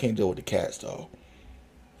kids. I can't deal with the cats, though.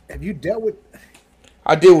 Have you dealt with?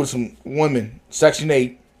 I deal with some women, Section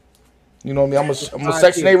 8. You know what I mean? I'm a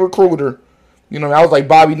Section 8 recruiter. You know what I mean? I was like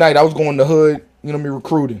Bobby Knight. I was going to the hood. You know what I mean?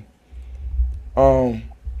 Recruiting.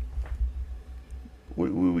 What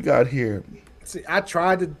we got here? See, I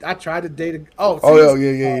tried to date a.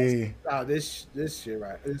 Yeah. This shit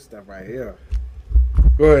right. This stuff right here.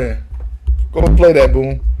 Go ahead. Go and play that,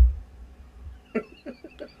 Boom.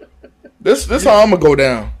 This how I'm gonna go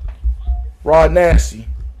down. Raw nasty.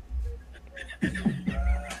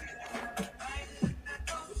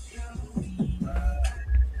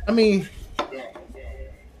 I mean,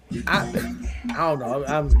 I don't know.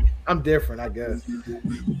 I'm different, I guess.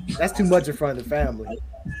 That's too much in front of the family.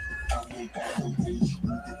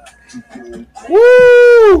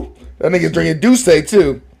 Woo! That nigga drinking Douce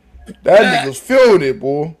too. That nigga's feeling it,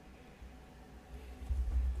 boy.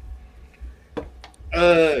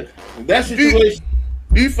 That situation.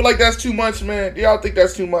 Do you feel like that's too much, man? Do y'all think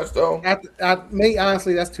that's too much, though? Me,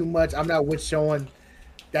 honestly, that's too much. I'm not with showing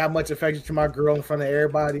that much affection to my girl in front of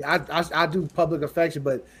everybody. I do public affection,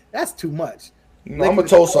 but that's too much. You know, I'm a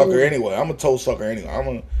toe sucker anyway. I'm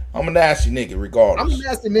a nasty nigga regardless. I'm a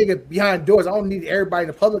nasty nigga behind doors. I don't need everybody in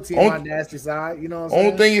the public to see my nasty side. You know what I'm saying?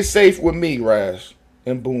 Only thing is safe with me, Raz,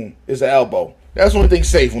 and boom, is the elbow. That's the only thing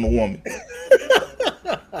safe on a woman.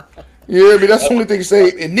 Yeah, but that's the only thing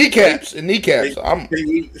safe. And kneecaps. So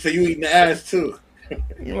you eating the ass too.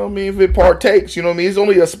 You know what I mean? If it partakes, you know what I mean? It's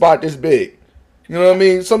only a spot this big. You know what I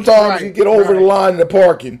mean? Sometimes you get over the line in the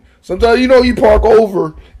parking. Sometimes, you park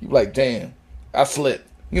over. You like, damn, I slipped.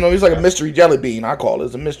 You know, it's like a mystery jelly bean. I call it.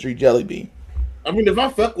 It's a mystery jelly bean. I mean, if I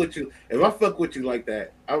fuck with you like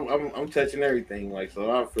that, I'm touching everything. Like, so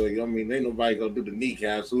I feel you. I mean, ain't nobody gonna do the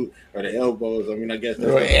kneecaps or the elbows. I mean, I guess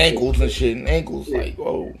that's ankles and shit. And ankles, like,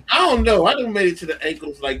 whoa. I don't know. I done made it to the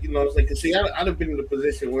ankles, like, it's like, cause see, I done been in a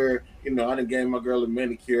position where, I done gave my girl a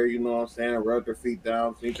manicure. You know what I'm saying? Rubbed her feet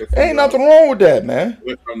down. Ain't nothing wrong with that, man.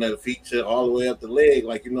 Went from the feet to all the way up the leg,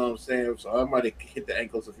 like, you know what I'm saying. So I might have hit the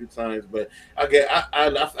ankles a few times, but I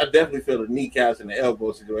definitely feel the kneecaps and the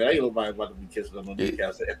elbows situation. I ain't nobody about to be kissing on the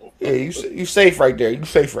kneecaps and elbows. Yeah, you safe right there. You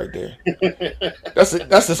safe right there. That's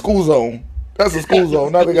the school zone. That's the school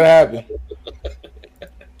zone. Nothing gonna happen.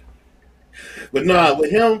 But nah, with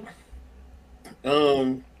him,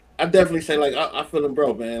 I definitely say, like, I feel him,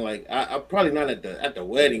 bro, man. Like, I'm probably not at the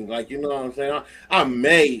wedding, like, you know what I'm saying. I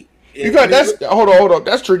may. Hold on.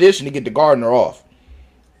 That's tradition to get the gardener off.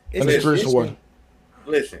 It's traditional way.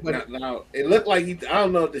 Listen, now it looked like I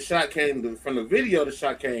don't know if the shot came from the video. The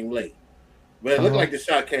shot came late. But it looked like the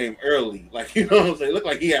shot came early. Like, you know what I'm saying? It looked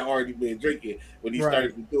like he had already been drinking when he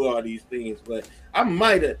started to do all these things. But I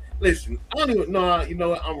might have, listen, I don't even know. You know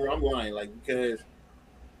what? I'm lying. Like, because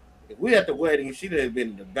if we at the wedding, she done have been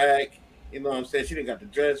in the back. You know what I'm saying? She done got the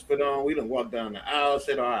dress put on. We done walked down the aisle,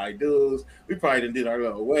 said our I do's. We probably done did our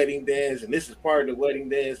little wedding dance. And this is part of the wedding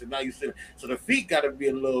dance. And now you see, so the feet got to be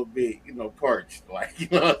a little bit, parched. Like, you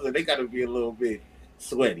know what I'm saying? They got to be a little bit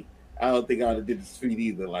sweaty. I don't think I would have did his feet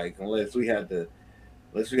either. Like, unless we got the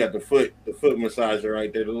foot massager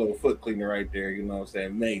right there, the little foot cleaner right there. You know what I'm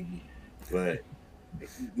saying? Maybe, but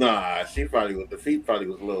nah, the feet probably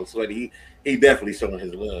was a little sweaty. He definitely showing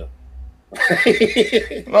his love.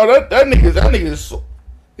 No, that nigga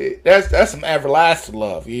that's some everlasting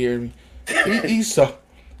love. You hear me? He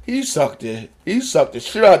sucked the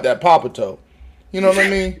shit out that papa toe. You know what I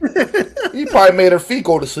mean? He probably made her feet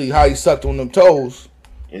go to sleep. How he sucked on them toes.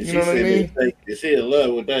 And you know what I mean? She in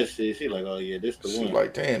love with that shit. She like, oh yeah, this the one. She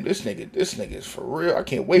like, damn, this nigga is for real. I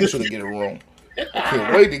can't wait till to get a room. I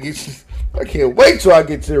can't wait till I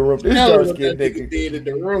get to the room. This dark skin nigga did in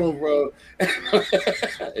the room, bro.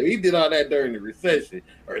 And he did all that during the recession,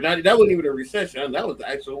 or not? That wasn't even a recession. That was the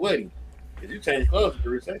actual wedding. Cause you changed clothes at the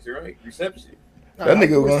recession, right? Reception. That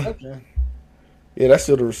nigga was going. Yeah, that's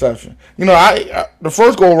still the reception. I the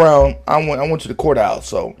first go around, I went to the courthouse,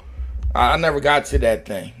 so. I never got to that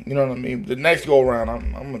thing. You know what I mean? The next go around,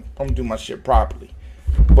 I'm gonna do my shit properly.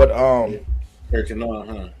 But church and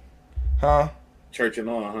on, huh? Church and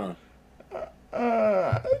on,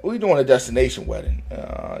 huh? We doing a destination wedding.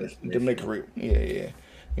 Dominican, yeah.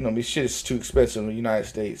 You know, shit is too expensive in the United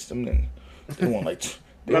States. They want like.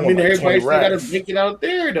 Everybody still gotta make it out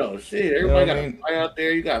there though. Shit, everybody gotta fly out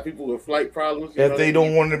there. You got people with flight problems. If they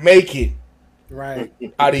don't want to make it, right?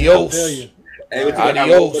 Adios.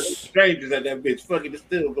 Adios. Strangers at that bitch. Fucking it's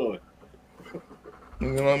still going.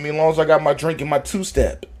 You know what I mean? As long as I got my drink and my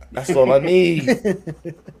two-step, that's all I need.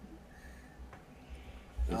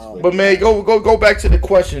 But man, go back to the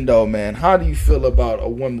question though, man. How do you feel about a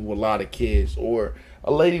woman with a lot of kids or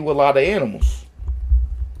a lady with a lot of animals?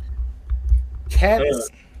 Cats,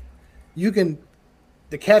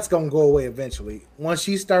 the cat's gonna go away eventually. Once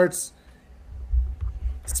she starts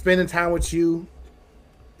spending time with you,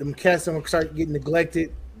 them cats gonna start getting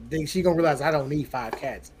neglected. She gonna realize I don't need 5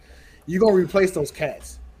 cats. You're gonna replace those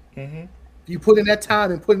cats. Mm-hmm. If you put in that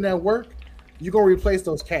time and put in that work, you're gonna replace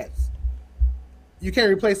those cats. You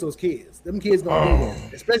can't replace those kids. Them kids gonna be there,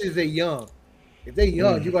 especially if they're young. If they're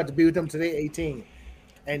young, you got to be with them till they're 18.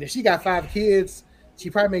 And if she got 5 kids, she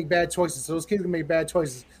probably make bad choices. So those kids gonna make bad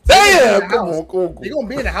choices. So damn, come on. They're gonna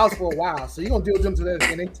be in the house for a while. So you're gonna deal with them till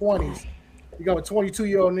they're in their 20s. You got a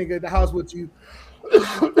 22-year-old nigga in the house with you.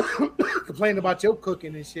 Complaining about your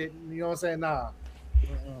cooking and shit. You know what I'm saying? Nah.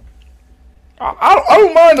 I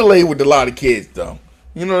don't mind the lady with a lot of kids though.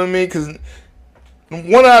 You know what I mean? Because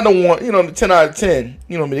 1 out of 1, the 10 out of 10.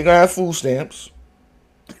 You know what I mean? They're gonna have food stamps.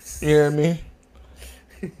 You know what I mean?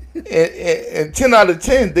 and 10 out of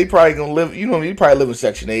 10, they probably gonna live. You know what I mean? You probably live in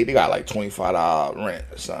Section 8. They got like $25 rent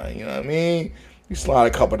or something. You know what I mean? You slide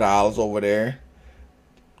a couple dollars over there.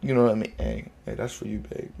 You know what I mean? Hey, that's for you,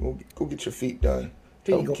 babe. Go get your feet done.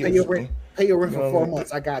 Here you go. Pay your rent for 4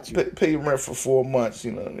 months. I got you. Pay your rent for 4 months.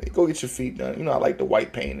 You know what I mean? Go get your feet done. You know I like the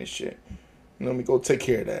white paint and shit. You know what I mean? Go take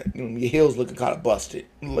care of that. You know, your heels looking kind of busted.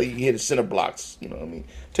 Like you hit the center blocks. You know what I mean?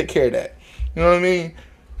 Take care of that. You know what I mean?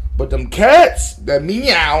 But them cats that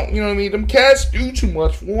meow, you know what I mean? Them cats do too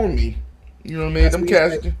much for me. You know what I mean? Them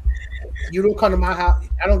cats. You don't come to my house.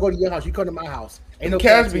 I don't go to your house. You come to my house. Ain't no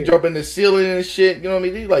cats be jumping the ceiling and shit. You know what I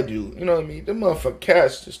mean? They like do. You know what I mean? Them motherfucking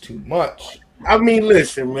cats just too much. I mean,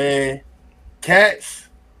 listen, man. Cats.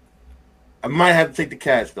 I might have to take the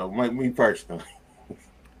cats though. Me personally.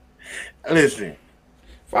 Listen.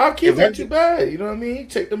 5 kids ain't too bad. You know what I mean?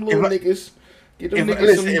 Take them little niggas. Get them niggas.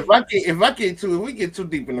 Listen, if we get too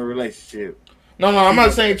deep in a relationship. No, I'm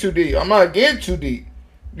not saying too deep. I'm not getting too deep.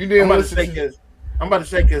 You didn't listen. I'm about to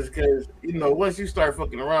say because you know once you start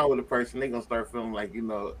fucking around with a person, they gonna start feeling like you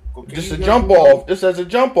know just a jump off. Just as a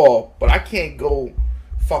jump off, but I can't go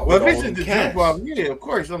fuck with all them cats. Well, if it's a jump off, yeah, of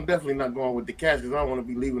course I'm definitely not going with the cats because I don't want to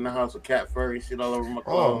be leaving the house with cat fur and shit all over my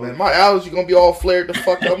clothes. Oh man, my allergy gonna be all flared the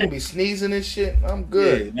fuck up. I'm gonna be sneezing and shit. I'm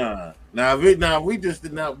good. Yeah, nah, we just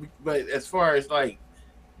did not. But as far as like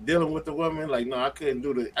dealing with the woman, like no, I couldn't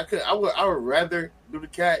do the. I would rather do the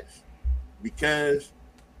cats because.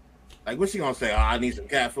 Like, what's she gonna say? Oh, I need some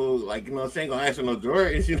cat food. Like, you know, she ain't gonna ask for no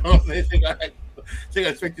Jordans. You know what I'm saying? She gonna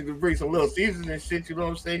expect you to bring some Little Caesars and shit. You know what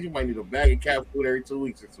I'm saying? You might need a bag of cat food every 2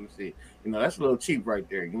 weeks or some shit. You know, that's a little cheap right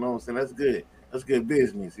there. You know what I'm saying? That's good. That's good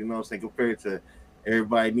business. You know what I'm saying? Compared to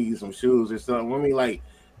everybody needs some shoes or something. I mean, like,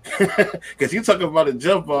 because you talking about a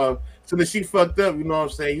jump off. So that she fucked up, you know what I'm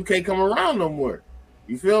saying? You can't come around no more.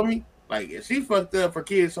 You feel me? Like, if she fucked up, her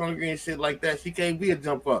kids hungry and shit like that, she can't be a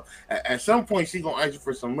jump off. At some point, she gonna ask you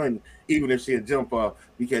for some money, even if she a jump off,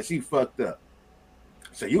 because she fucked up.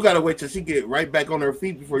 So you gotta wait till she get right back on her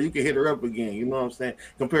feet before you can hit her up again. You know what I'm saying?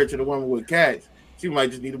 Compared to the woman with cats, she might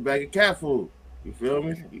just need a bag of cat food. You feel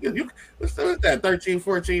me? What's that? $13,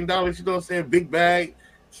 $14, you know what I'm saying? Big bag.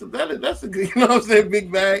 So that's a good, you know what I'm saying?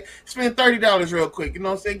 Big bag. Spend $30 real quick. You know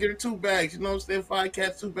what I'm saying? Get her 2 bags. You know what I'm saying? 5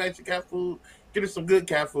 cats, 2 bags of cat food. Get her some good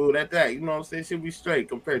cat food at that. You know what I'm saying? She'll be straight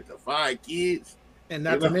compared to 5 kids. And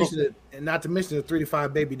not to mention the 3 to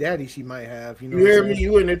 5 baby daddy she might have. You know, you hear me?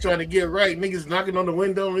 You in there trying to get right. Niggas knocking on the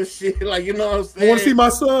window and shit. Like, you know what I'm saying? I want to see my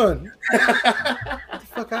son. Get the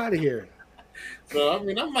fuck out of here. So I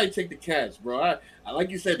mean, I might take the cats, bro. I like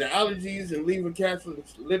you said, the allergies and leaving cats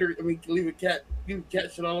litter. I mean, leaving cat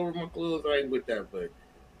shit all over my clothes. I ain't with that, but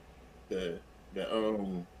the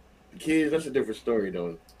kids, that's a different story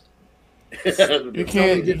though. You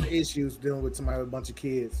can't get the issues dealing with somebody with a bunch of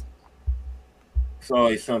kids. It's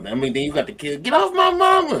always something. I mean, then you got the kids. Get off my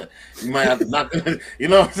mama. You might have to knock. You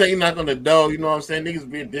know what I'm saying? You knock on the door. You know what I'm saying? Niggas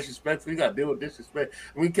being disrespectful. You got to deal with disrespect.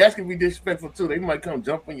 I mean, cats can be disrespectful too. They might come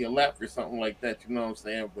jump on your lap or something like that. You know what I'm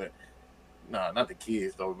saying? But nah, not the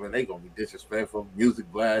kids though. Man, they gonna be disrespectful. Music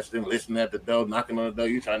blasting, listening at the door, knocking on the door.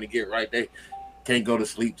 You trying to get right. They can't go to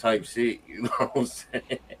sleep type shit. You know what I'm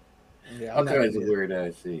saying? Yeah, all kinds of weird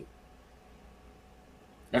ass shit.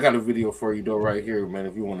 I got a video for you though right here, man.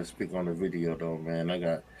 If you want to speak on the video though, man, I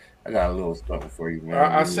got a little something for you, man.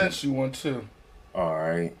 I sent you one too. All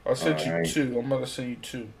right. I sent you 2. I'm gonna send you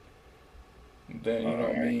 2. Then you know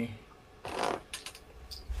what I mean.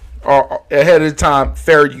 Ahead of time,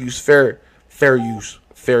 fair use. Yeah, fair use.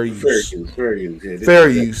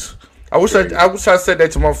 I wish I said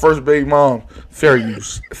that to my first baby mom. Fair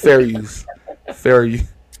use.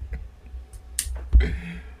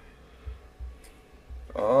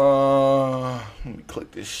 Let me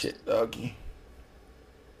click this shit, doggy.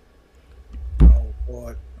 Oh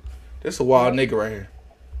boy, this a wild nigga right here.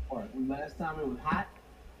 Last time it was hot.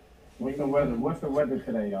 What's the weather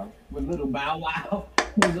today, y'all? With Little Bow Wow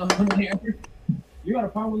was on there. You got a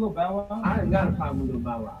problem with Little Bow Wow? I ain't got a problem with Little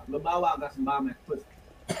Bow Wow. Little Bow Wow got some bomb ass pussy.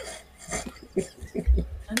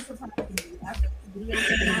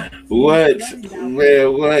 What?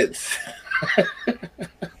 Man, what?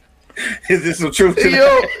 Is this some truth?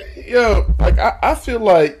 Yo, like I feel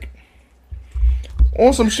like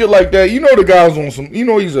on some shit like that, you know the guy's on some, you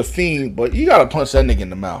know he's a fiend, but you gotta punch that nigga in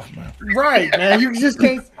the mouth, man. Right, man. You just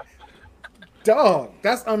can't. Dog,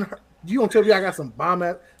 that's unheard. You don't tell me I got some bomb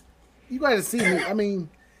ass. You gotta see me. I mean,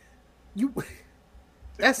 you.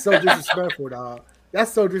 That's so disrespectful, dog.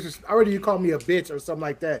 That's so disrespectful. I'd rather you call me a bitch or something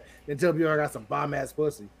like that than tell me I got some bomb ass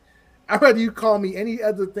pussy. I'd rather you call me any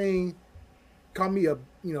other thing. Call me a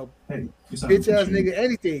bitch ass nigga,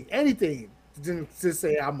 anything, to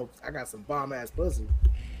say I got some bomb ass pussy.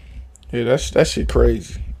 Yeah, that shit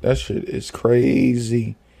crazy. That shit is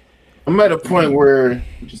crazy. I'm at a point where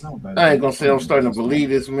Which is not bad. I ain't gonna say I'm starting to believe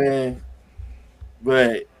this, man.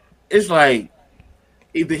 But it's like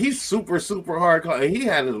either he's super, super hardcore. And he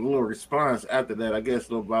had a little response after that. I guess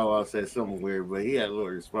Lil Bow Wow said something weird, but he had a little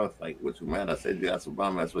response like, "What you mad?" I said, "You got some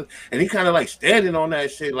bomb ass with." And he kind of like standing on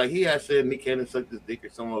that shit. Like he had said Nick Cannon sucked his dick or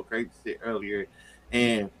some old crazy shit earlier.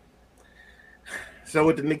 And so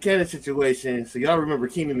with the Nick Cannon situation, so y'all remember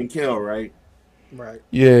Keenan and Kel, right? Right.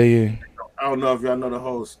 Yeah. I don't know if y'all know the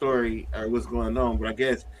whole story or what's going on, but I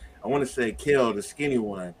guess I want to say Kel, the skinny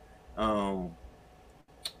one,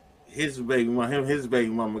 his baby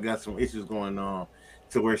mama got some issues going on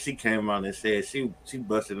to where she came out and said she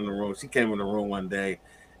busted in the room. She came in the room one day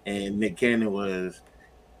and Nick Cannon was,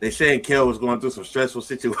 they saying Kel was going through some stressful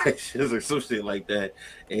situations or some shit like that.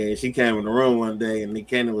 And she came in the room one day and Nick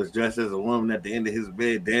Cannon was dressed as a woman at the end of his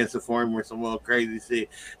bed dancing for him or some old crazy shit.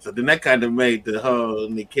 So then that kind of made the whole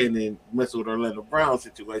Nick Cannon mess with Orlando Brown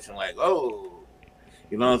situation like, oh,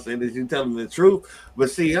 you know what I'm saying? Is you telling the truth? But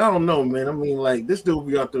see, I don't know, man. I mean, like, this dude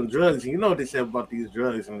be out doing drugs. And you know what they say about these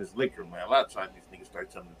drugs and this liquor, man. A lot of times these niggas start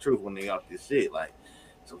telling the truth when they out this shit. Like,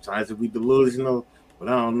 sometimes it be delusional, but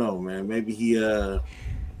I don't know, man. Maybe he,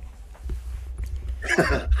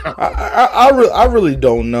 I really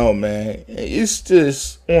don't know, man. It's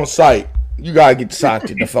just on site. You gotta get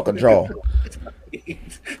socked in the fucking jaw.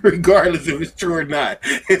 regardless if it's true or not,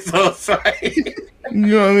 it's on site. You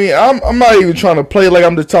know what I mean? I'm not even trying to play like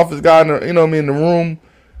I'm the toughest guy in the, you know what I mean, in the room.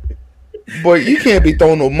 But you can't be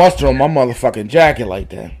throwing no mustard on my motherfucking jacket like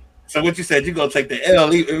that. So what you said? You gonna take the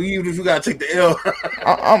L? Even if you gotta take the L.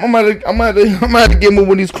 I'm gonna give him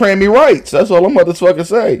when he's crammy rights. That's all I'm about to fucking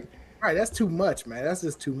say. Right, that's too much, man. That's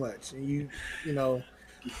just too much. And you know,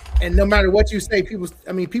 and no matter what you say, people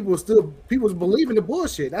believe in the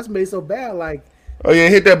bullshit. That's made so bad. Like, oh yeah,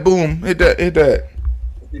 hit that boom, hit that.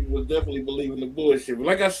 People will definitely believe in the bullshit. But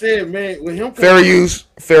like I said, man, with him fair use.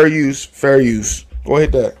 Go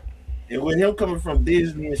ahead that. And with him coming from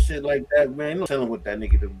Disney and shit like that, man, no telling what that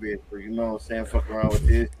nigga to be for. You know what I'm saying? Fuck around with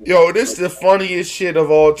this. Yo, this is the funniest shit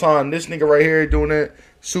of all time. This nigga right here doing that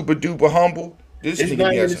super duper humble. This it's nigga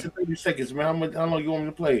 9 minutes and 30 seconds, man. How long you want me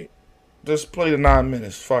to play it? Just play the 9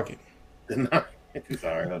 minutes. Fuck it. The 9 minutes.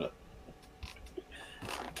 All right, hold up.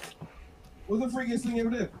 What's the freakiest thing ever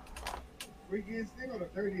did? Freakiest thing or the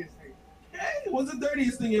dirtiest thing? Hey, what's the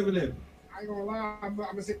dirtiest thing ever did? I ain't gonna lie, I'm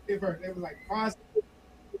gonna say it first. It was like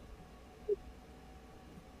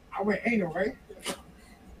I went anal, right?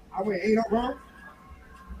 I went anal, bro.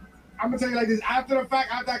 I'm gonna tell you like this. After the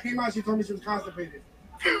fact, after I came out, she told me she was constipated.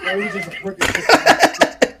 It was just a brick of shit.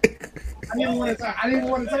 I didn't even want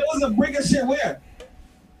to tell. It was a brick of shit where?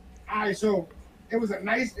 Alright, so it was a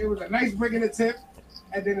nice brick in the tip,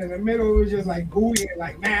 and then in the middle it was just like gooey and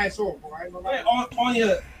like mad sore, bro. I ain't gonna lie.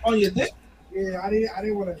 On your dick? Yeah, I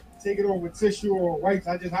didn't want to take it over with tissue or wipes.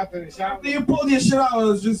 I just hopped in the shower. After you pulled your shit out, it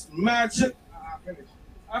was just mad shit. I finished.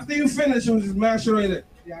 After you finished, it was just mad shit right there.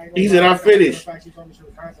 Yeah, he said, "I finished." In fact, she told me she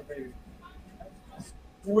was constipated.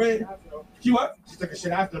 Wait, she what? She took a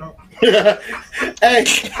shit after though. Hey,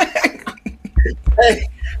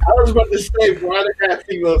 I was about to say, bro, I didn't have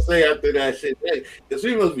females say after that shit. Hey, because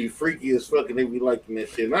females be freaky as fuck and they be liking that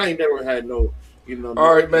shit. And I ain't never had no, you know.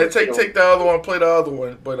 All right, man, take the other one, play the other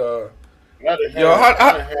one. But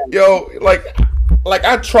like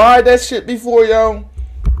I tried that shit before, yo.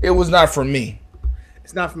 It was not for me.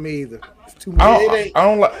 It's not for me either. Too much. I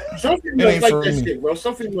don't like. Some females like that shit, bro.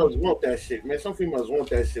 Some females want that shit, man. Some females want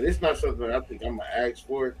that shit. It's not something I think I'm gonna ask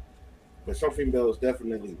for, but some females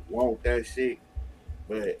definitely want that shit.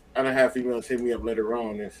 But I don't have females hit me up later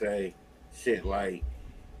on and say, shit, like,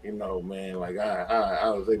 you know, man, like I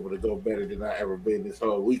was able to go better than I ever been this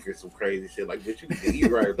whole week or some crazy shit. Like, bitch, you can eat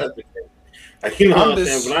right. That's the thing. Like, you know what I'm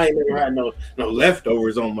saying? But I ain't never had no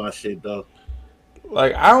leftovers on my shit though.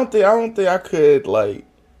 Like, I don't think I could like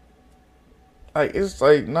it's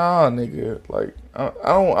like, nah, nigga. Like I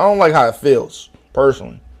don't like how it feels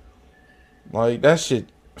personally. Like that shit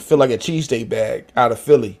feel like a cheesesteak bag out of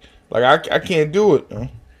Philly. Like I can't do it. I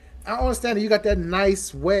don't understand it. You got that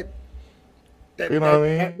nice wet. You know what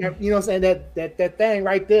I mean? You know what I'm saying? That thing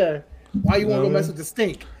right there. Why you want to go mess with the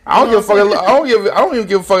stink? I don't give a fuck. I don't even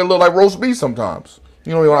give a fuck. It look like roast beef sometimes.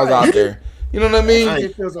 You know when I was out there. You know what I mean?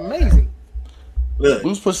 It feels amazing. Look,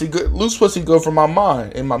 loose pussy good for my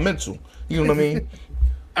mind and my mental. You know what I mean?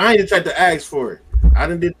 I ain't the type to ask for it. I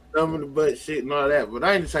done did the thumb in the butt shit and all that, but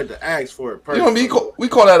I ain't the type to ask for it personally. You know what I mean? We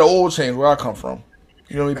call that an oil change where I come from.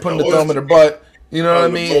 You know what I mean? Putting the thumb in the butt. You know what I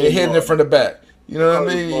mean? And hitting it from the back. You know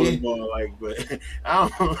what I mean? Like, but I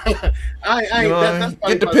don't. I you know that's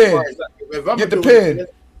get the pin. Get the pin.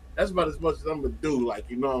 That's about as much as I'm gonna do. Like,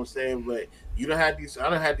 you know what I'm saying? But you don't have these.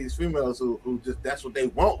 I don't have these females who just that's what they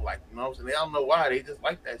want. Like, you know what I'm saying? They don't know why they just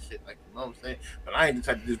like that shit. Like, you know what I'm saying? But I ain't the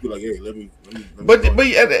type to just be like, hey, let me But at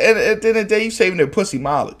the end of the day, you saving their pussy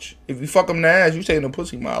mileage. If you fuck them in the ass, you saving the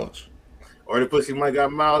pussy mileage. Or the pussy might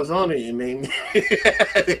got miles on it, and they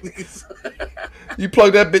You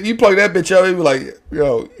plug that bitch up, you be like,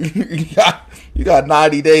 yo, you got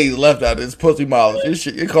 90 days left out of this pussy mileage. This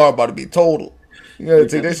shit, your car about to be total. You gotta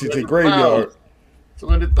take that shit to the graveyard.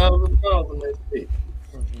 200,000 on that shit.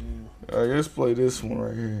 All right, let's play this one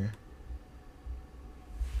right here.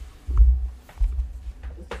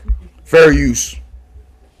 Fair use.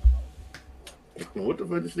 What the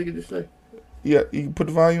fuck this nigga just say? Yeah, you can put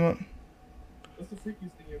the volume up. What's the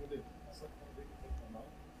freakiest thing you ever did?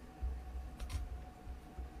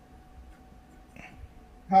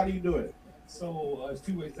 How do you do it? So there's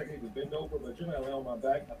two ways I can either bend over, but generally I lay on my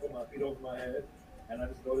back, I put my feet over my head, and I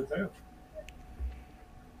just go to town.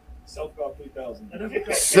 Self-guard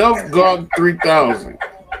 3000. Self-guard 3000.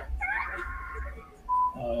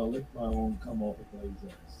 Lick my own come off with his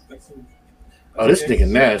ass. Oh, this nigga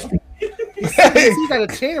nasty. He got a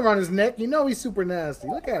chain around his neck. You know he's super nasty.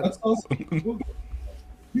 Look at him.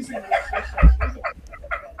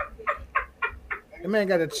 The man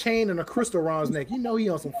got a chain and a crystal around his neck. You know he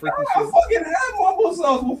on some freaky I shit. fucking had mumble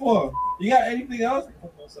sauce before. You got anything else?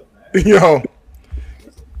 Yo,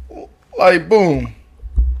 like boom.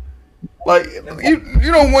 Like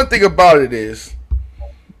you know one thing about it is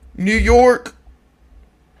New York,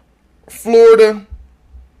 Florida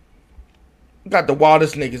got the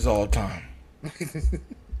wildest niggas all the time.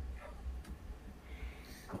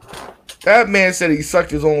 That man said he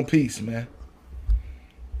sucked his own piece, man.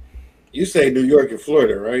 You say New York and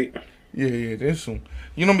Florida, right? Yeah, there's some.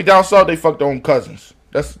 You know me down south they fuck their own cousins.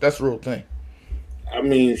 That's a real thing. I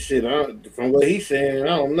mean, shit. From what he's saying,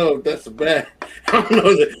 I don't know if that's a bad. I don't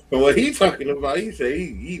know. From what he's talking about, he said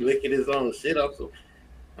he licking his own shit up. So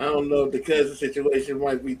I don't know if the cousin situation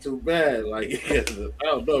might be too bad. Like, I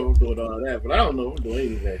don't know if I'm doing all that, but I don't know if I'm doing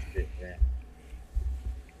any of that shit, man.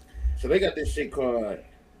 So they got this shit called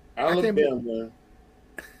Alabama.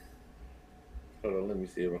 Hold on, let me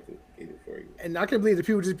see if I can get it for you. And I can't believe that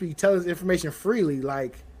people just be telling us information freely.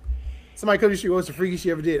 Like somebody comes to you, what's the freakiest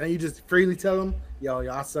you ever did, and you just freely tell them, yo,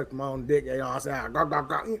 I sucked my own dick. I said,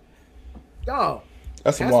 dog.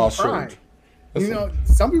 That's some wild shit. You know,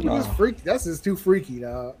 some people just freak. That's just too freaky,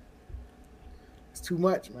 dog. It's too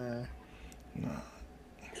much, man.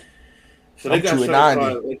 So they got something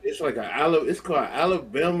called, it's like it's called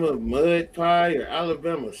Alabama mud pie or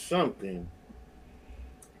Alabama something.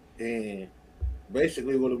 And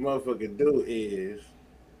basically what a motherfucker do is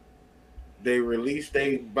they release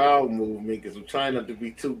their bowel movement, because I'm trying not to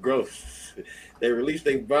be too gross. They release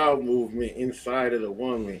their bowel movement inside of the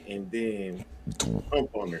woman and then pump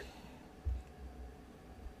on her.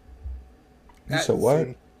 You said what?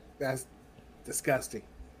 That's disgusting.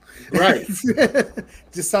 Right.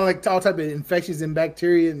 Just sound like all type of infections and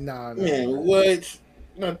bacteria. Nah. Man, what?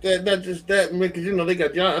 Not just that, man. Because you know they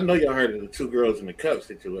got y'all. I know y'all heard of the 2 girls in the cup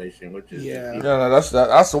situation, which is No, that's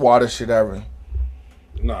the wildest shit ever.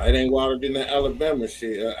 No, it ain't wilder than the Alabama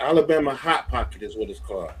shit. Alabama hot pocket is what it's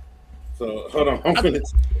called. So hold on,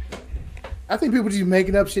 I think people just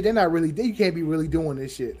making up shit. They're not really. You can't be really doing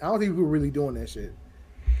this shit. I don't think people are really doing that shit.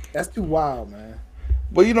 That's too wild, man.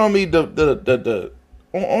 But you know what I mean? The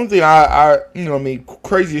only thing I you know what I mean,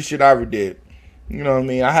 craziest shit I ever did. You know what I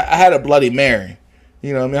mean? I had a Bloody Mary.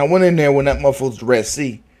 You know what I mean? I went in there when that motherfucker was the Red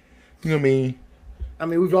Sea. You know what I mean? I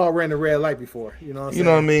mean, we've all ran the red light before. You know what I'm saying?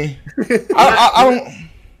 You know what I mean? I don't.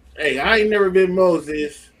 Hey, I ain't never been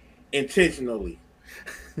Moses intentionally.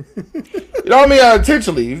 You know what I mean?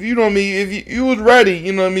 Intentionally. If you know what I mean? If you was ready,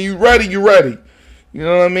 you know what I mean? You ready. You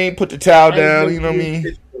know what I mean? Put the towel down. You know what I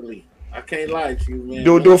mean? I can't lie to you, man.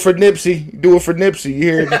 Do it for Nipsey. Do it for Nipsey. You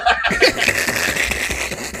hear me?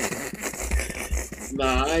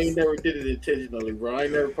 Nah, I ain't never did it intentionally, bro. I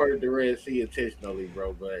ain't never parted the Red Sea intentionally,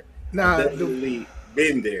 bro. But Nah, I definitely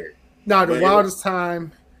been there. Nah, the wildest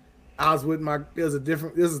time I was with this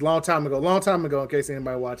is a long time ago, in case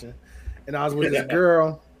anybody watching. And I was with this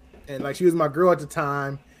girl, and like she was my girl at the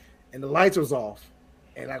time, and the lights was off.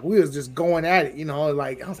 And like we was just going at it, you know,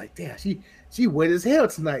 like I was like, damn, she wet as hell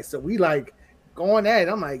tonight. So we like going at it.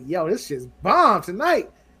 I'm like, yo, this shit's bomb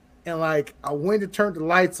tonight. And like I went to turn the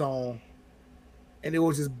lights on, and it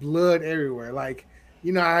was just blood everywhere. Like,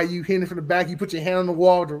 you know how you hit it from the back, you put your hand on the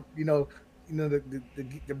wall to,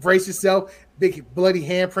 to brace yourself. Big bloody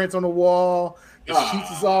handprints on the wall. The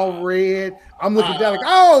sheets is all red. I'm looking down like,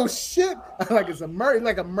 oh shit! Like it's a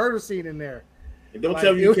murder scene in there. And don't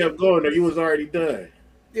tell me you kept going or you was already done.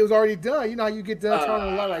 it was already done. You know how you get done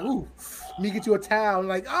turning the light, like, ooh, let me get you a towel.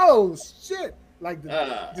 Like, oh shit. Like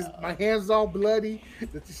just my hands all bloody.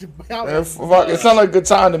 Man, fuck, it sounded like a good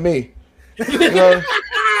time to me. You know?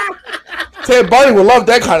 Ted Bundy would love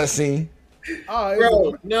that kind of scene. Oh, it Bro,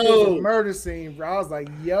 was no. it was a murder scene, bro. I was like,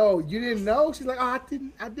 yo, you didn't know? She's like, oh,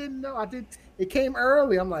 I didn't know. It came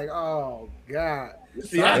early. I'm like, oh god.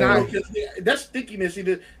 See, I know that's stickiness.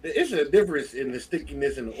 See, it's a difference in the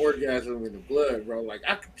stickiness and the orgasm and the blood, bro. Like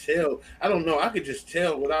I could tell. I don't know. I could just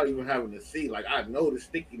tell without even having to see. Like I know the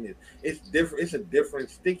stickiness. It's different. It's a different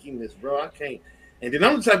stickiness, bro. I can't. And then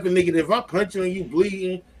I'm the type of nigga that if I punch you and you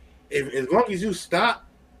bleeding, as long as you stop,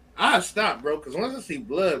 I stop, bro. Because once I see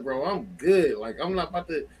blood, bro, I'm good. Like I'm not about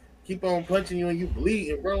to keep on punching you and you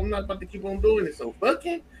bleeding, bro. I'm not about to keep on doing it. So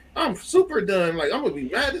fucking. I'm super done. Like I'm gonna be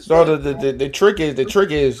mad as So fuck. the trick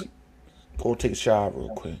is go take a shower real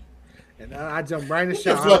quick. And I jumped right in the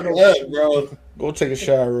Shut shower. the fuck up, bro. Go take a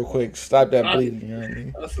shower real quick. Stop that bleeding. You know what I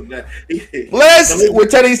mean? That's a bad. What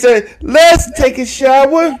Teddy said, let's take a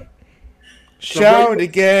shower. Shower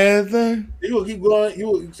together. You will keep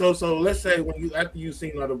going. So let's say when you after you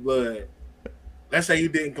seen all the blood, let's say you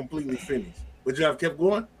didn't completely finish. Would you have kept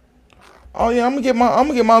going? Oh yeah, I'm gonna get mine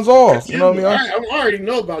off. You know what I mean? I already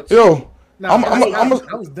know about you. Yo, No, I'm I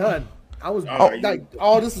was done. I was Oh, like,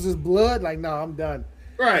 all this is just blood. Like, no, I'm done.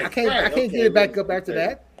 Right. I can't okay, get it back up after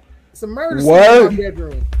that. It's a murder What? scene in my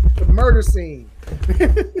bedroom. The murder scene.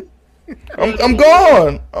 I'm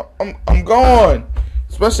gone. I'm gone.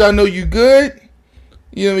 Especially I know you good.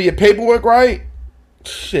 You know your paperwork right.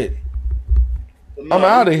 Shit, No, I'm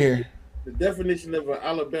out of here. The definition of an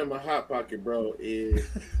Alabama hot pocket, bro, is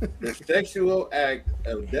the sexual act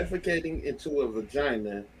of defecating into a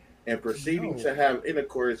vagina and proceeding to have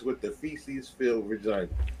intercourse with the feces-filled vagina.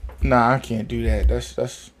 Nah, I can't do that.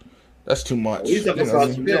 That's too much. We talking You know what I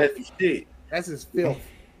about some mean? nasty shit. That's his filth.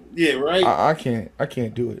 Yeah, right. I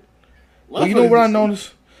can't do it. But you know what I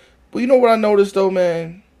noticed? But you know what I noticed though,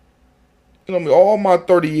 man. You know what I mean? All my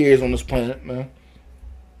 30 years on this planet, man.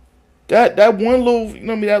 That one little, you know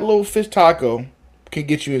what I mean? That little fish taco can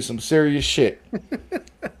get you in some serious shit.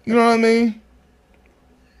 You know what I mean?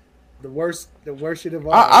 The worst shit of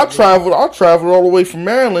all. I traveled all the way from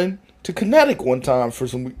Maryland to Connecticut one time for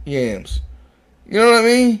some yams. You know what I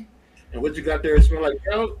mean? And what you got there smell like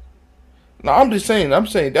trout? No, I'm saying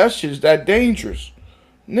that shit's that dangerous.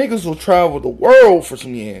 Niggas will travel the world for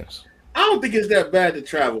some yams. I don't think it's that bad to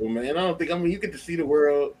travel, man. I mean, you get to see the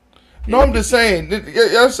world. No, I'm just saying.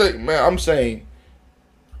 I'm saying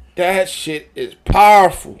that shit is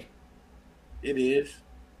powerful. It is.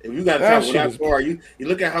 If you got to That travel shit that is- far, you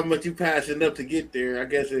look at how much you passing up to get there. I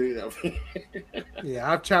guess it.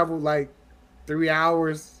 Yeah, I've traveled like 3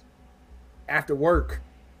 hours after work.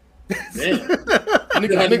 Damn.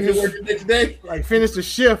 You had to get work the next day. Like finish the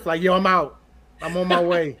shift. Like, yo, I'm out. I'm on my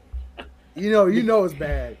way. You know it's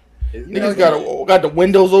bad. Niggas got the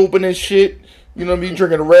windows open and shit. You know what I mean?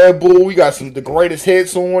 Drinking a Red Bull. We got the greatest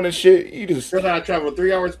hits on and shit. You just First, I traveled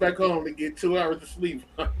 3 hours back home to get 2 hours of sleep.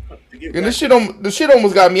 and this shit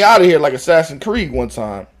almost got me out of here like Assassin's Creed one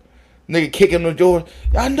time. Nigga kicking the door.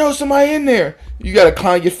 I know somebody in there. You gotta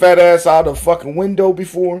climb your fat ass out of the fucking window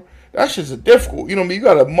before. That shit's difficult. You know what I mean? You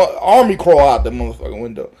gotta army crawl out the motherfucking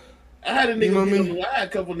window. I had a nigga You know what I beat mean? on the, I had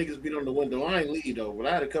a couple niggas beat on the window. I ain't leave though, but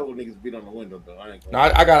I had a couple niggas beat on the window though. I ain't No,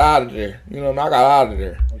 gonna I got out of there. You know what I mean? I got out of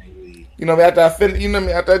there. I ain't leave. You know what I mean? After I finished, you know what I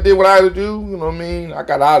mean? After I did what I had to do, you know what I mean? I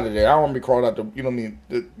got out of there. I don't be crawled out the, you know what I mean?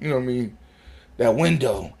 You know what I mean? That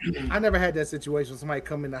window. I never had that situation. Somebody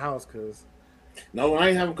come in the house because No, I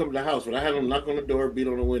ain't have him come to the house, but I had him knock on the door, beat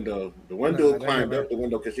on the window. The one dude that climbed never- up the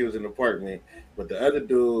window because he was in the apartment, but the other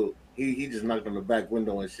dude, he just knocked on the back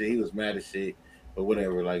window and shit. He was mad as shit, but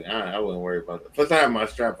whatever. Like I wasn't worried about that. Plus, I had my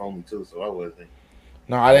strap on me too, so I wasn't.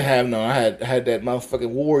 No, I didn't have no. I had that motherfucking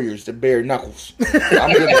Warriors, the bare knuckles.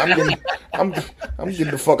 I'm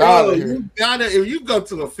getting the fuck out of here. You gotta, if you go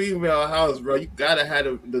to a female house, bro, you gotta have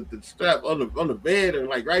the strap on the bed or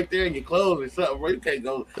like right there in your clothes or something, bro. You can't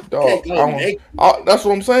go. Dog, that's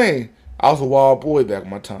what I'm saying. I was a wild boy back in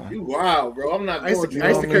my time. You wild, bro. I'm not. I used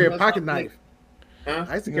going to carry a That's pocket not- knife. Huh?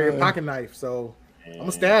 I used to carry a Yeah. pocket knife, so I'm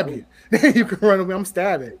gonna stab you. You can run away. I'm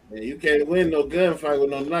stabbing. Man, you can't win no gunfight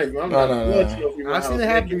with no knife. Man. I'm No, not no, going no. to no female I've seen house, it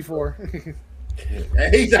happen man. before.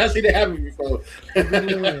 I've seen it happen before.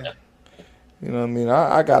 Yeah. You know what I mean?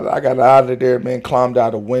 I got out of there, man. Climbed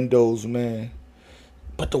out of windows, man.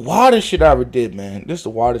 But the wildest shit I ever did, man. This is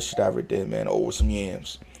the wildest shit I ever did, man. Over some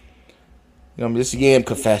yams. You know what I mean? This is yam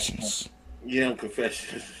confessions. Yeah, I'm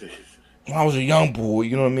confessing. When I was a young boy,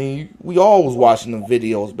 you know what I mean? We all was watching the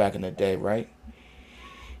videos back in the day, right?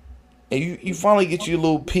 and you finally get your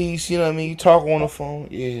little piece. You know what I mean? You talk on the phone,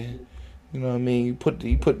 yeah. You know what I mean? You put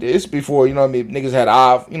this before. You know what I mean? Niggas had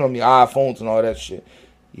iPhones and all that shit.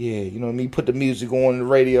 Yeah, you know what I mean? You put the music on the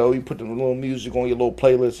radio. You put the little music on your little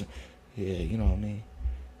playlist. Yeah, you know what I mean?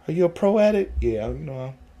 Are you a pro at it? Yeah, you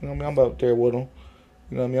know what I mean? I'm up there with them.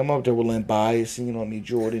 You know what I mean? I'm up there with Len Bias, you know what I mean?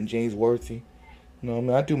 Jordan, James Worthy. You know what I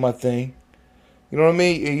mean? I do my thing. You know what I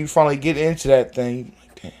mean? And you finally get into that thing.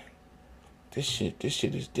 Like, damn, this shit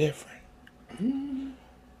is different. You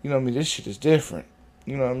know what I mean? This shit is different.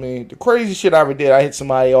 You know what I mean? The crazy shit I ever did, I hit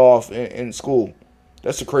somebody off in school.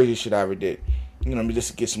 That's the craziest shit I ever did. You know what I mean? Just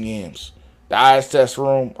to get some yams. The eyes test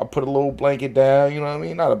room, I put a little blanket down, you know what I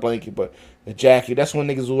mean? Not a blanket, but a jacket. That's when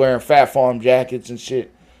niggas were wearing Fat Farm jackets and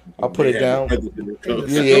shit. I put it down.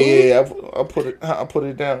 Yeah. I put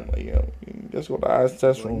it down. Like, you know, that's what the eyes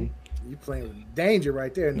test room. You playing with danger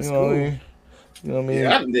right there in the you school. Know what I mean? You know what I mean?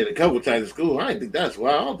 Yeah, I did a couple times in school. I didn't think that's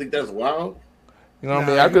wild. I don't think that's wild. You know what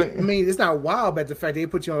I mean? I mean, it's not wild, but the fact they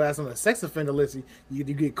put your ass on a sex offender list, you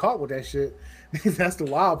get caught with that shit. That's the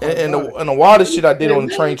wild part. And the wildest shit I did on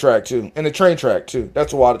the train track too. And the train track too.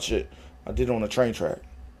 That's the wildest shit I did on the train track.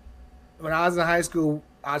 When I was in high school,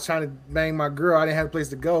 I was trying to bang my girl. I didn't have a place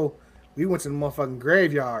to go. We went to the motherfucking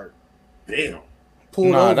graveyard. Damn.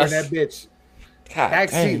 Pulled over that bitch. Back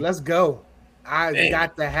seat, let's go. I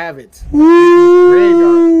got to have it.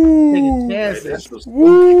 Graveyard. Taking chances. Hey,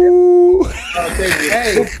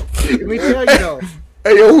 let me tell you though.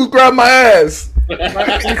 Hey, yo, who grabbed my ass?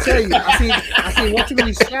 Let me tell you, I seen one too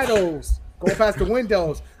many shadows going past the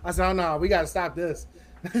windows. I said, oh no, we gotta stop this.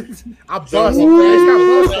 I bust. I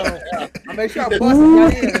make sure I bust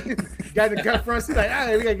and got the gun front seat like,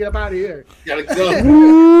 hey, we gotta get up out of here. Gotta go.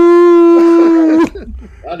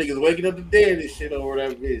 Y'all niggas waking up the dead and shit over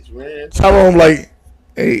that bitch, man. Tyrone like,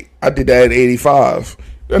 hey, I did that at 85.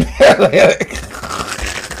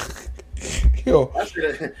 Yo. I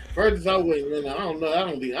said, first I went, man. I don't know. I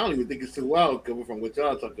don't even think it's too wild coming from what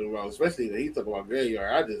y'all talking about, especially when he talking about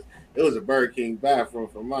graveyard. It was a Burger King bathroom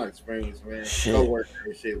from my experience, man. Co-worker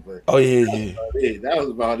and shit, but that was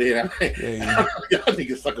about it. Y'all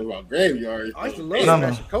niggas talking about graveyard. I used to love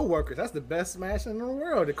smashing coworkers. That's the best smashing in the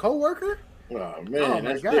world. The coworker. Oh man,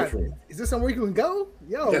 that's different. Is this somewhere you can go?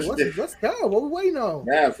 Yo, let's go. What we waiting on?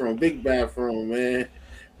 Bathroom, big bathroom, man.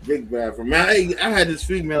 Big bathroom, man. I had this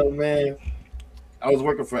female, man. I was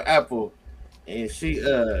working for Apple, and she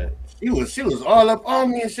was all up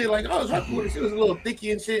on me and shit. Like I was rocking with her. She was a little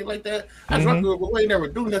thicky and shit like that. I was rocking with her, but we ain't never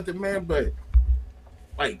do nothing, man. But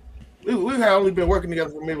like we had only been working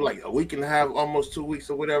together for maybe like a week and a half, almost 2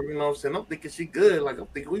 weeks or whatever. You know what I'm saying? I'm thinking she good. Like I'm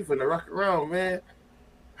thinking we finna rock around, man.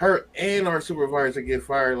 Her and our supervisor get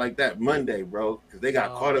fired like that Monday, bro, because they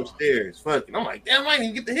got caught upstairs. Fucking, I'm like, damn, I didn't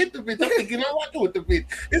even get to hit the bitch. I'm thinking, I'm walking with the bitch.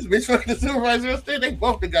 This bitch fucking the supervisor upstairs. They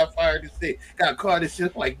both got fired and shit. Got caught and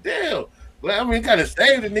shit. I'm like, damn. Well, I mean, kind of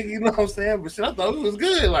saved the nigga, you know what I'm saying? But shit, I thought it was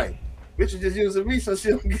good. Like, bitch was just using me so she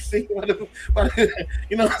don't get seen by the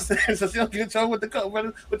you know what I'm saying? So she don't get in trouble with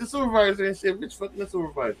the supervisor and shit. Bitch fucking the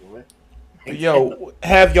supervisor, man. Yo,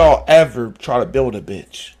 have y'all ever tried to build a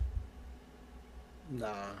bitch? Nah.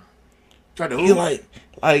 Try to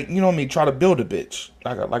like you know what I mean? Try to build a bitch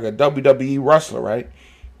like a WWE wrestler, right?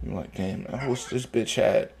 You're like, damn, I wish this bitch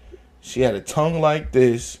had. She had a tongue like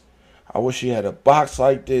this. I wish she had a box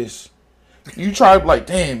like this. You try to like,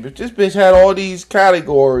 damn, if this bitch had all these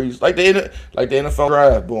categories, like the NFL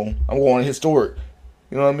draft, boom, I'm going historic.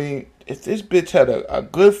 You know what I mean? If this bitch had a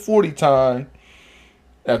good 40 time,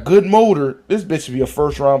 a good motor, this bitch would be a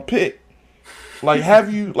first round pick. Like,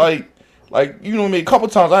 have you like you know what I mean? A couple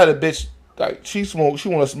times I had a bitch like she want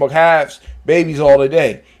to smoke halves, babies all the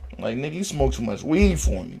day. Like, nigga, you smoke too much weed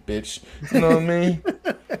for me, bitch. You know what I mean?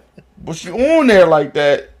 But you on there like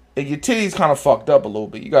that, and your titties kind of fucked up a little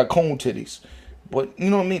bit. You got cone titties, but you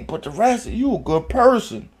know what I mean. But the rest of you a good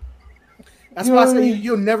person. That's why I say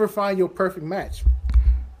you'll never find your perfect match.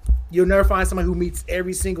 You'll never find somebody who meets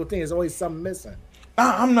every single thing. There's always something missing.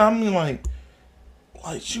 I mean, like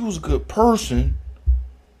she was a good person,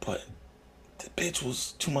 but the bitch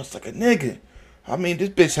was too much like a nigga. I mean, this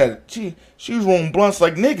bitch had she was rolling blunts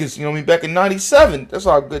like niggas. You know what I mean? Back in '97, that's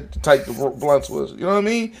how good the type of blunts was. You know what I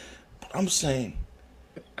mean? But I'm saying,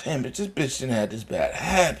 damn, but this bitch didn't have this bad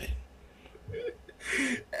habit.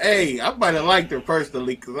 Hey, I might have liked her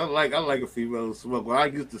personally because I like a female who smoke. Well, I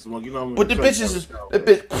used to smoke, you know. But the bitch is this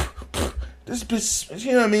bitch.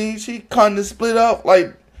 You know what I mean? She kind of split up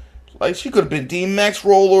like she could have been D-Max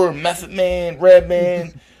Roller, Method Man,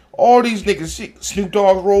 Redman. All these niggas, Snoop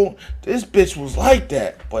Dogg roll. This bitch was like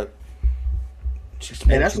that, but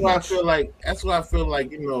and that's why I feel like.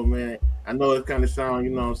 You know, man. I know it kind of sound,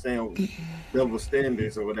 you know what I'm saying, double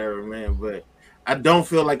standards or whatever, man, but I don't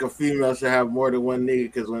feel like a female should have more than one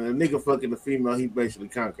nigga because when a nigga fucking a female, he basically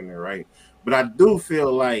conquering her, right? But I do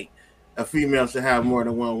feel like a female should have more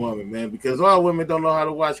than one woman, man, because all women don't know how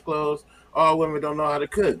to wash clothes. All women don't know how to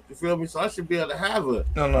cook. You feel me? So I should be able to have a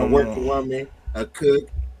working woman, a cook,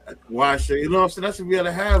 a washer. You know what I'm saying? I should be able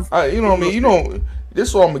to have. You know what I mean? You know, this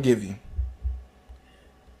is what I'm gonna give you.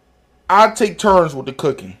 I take turns with the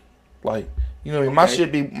cooking, like you know what I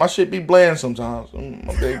mean. My shit be bland sometimes.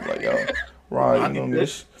 My big like yo, right? You know what I mean?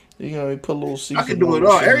 You know, put a little seasoning. I can do it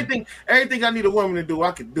all. Everything I need a woman to do,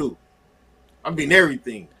 I can do. I mean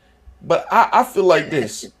everything. But I feel like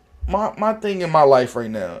this. My thing in my life right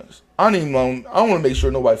now is I want to make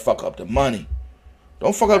sure nobody fuck up the money.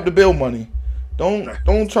 Don't fuck up the bill money.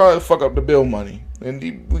 Don't try to fuck up the bill money. And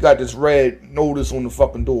we got this red notice on the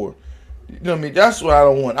fucking door. You know what I mean? That's what I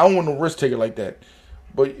don't want. I don't want no risk taker like that.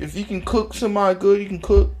 But if you can cook somebody good, you can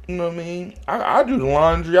cook. You know what I mean? I do the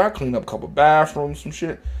laundry. I clean up a couple bathrooms, some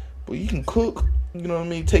shit. But you can cook. You know what I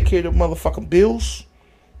mean? Take care of the motherfucking bills.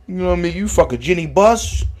 You know what I mean? You fuck a Jenny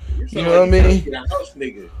Bus. You know what I mean? You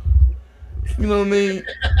know what I mean?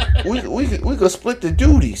 We could split the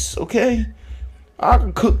duties, okay? I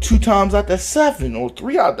can cook 2 times out that 7 or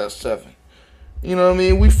 3 out that 7. You know what I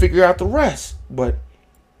mean? We figure out the rest. But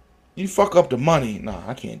you fuck up the money, nah,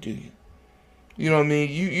 I can't do you. You know what I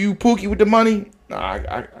mean? You pookie with the money, nah,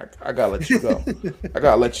 I gotta let you go. I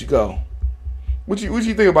gotta let you go. What you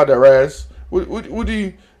think about that, Raz? What do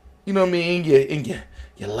you know what I mean? In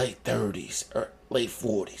your late 30s or late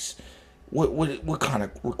 40s. What kind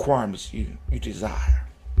of requirements you desire?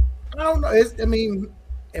 I don't know.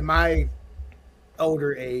 In my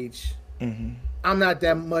older age, I'm not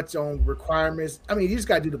that much on requirements. I mean, you just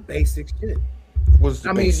gotta do the basic shit. What's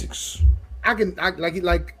the basics?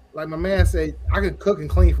 Like my man said, I can cook and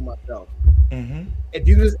clean for myself. If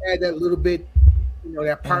you just add that little bit, you know,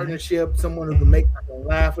 that partnership, someone who can make I can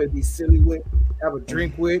laugh with, be silly with, have a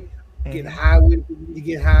drink with, get high with if you need to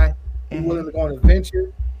get high, be willing to go on an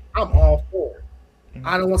adventure, I'm all for it.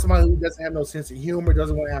 I don't want somebody who doesn't have no sense of humor,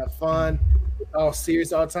 doesn't want to have fun, all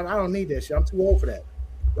serious all the time. I don't need that shit. I'm too old for that.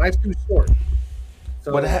 Life's too short.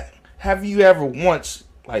 So, but have you ever once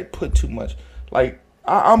like put too much? Like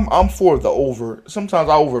I'm for the over. Sometimes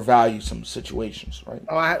I overvalue some situations, right?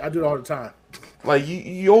 Oh, I do it all the time. Like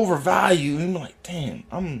you overvalue. And you're like, damn,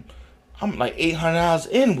 I'm like $800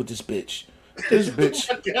 in with this bitch. This bitch,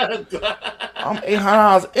 I'm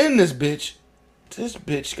 $800 in this bitch. This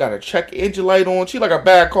bitch got a check engine light on. She like a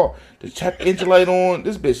bad car. The check engine light on.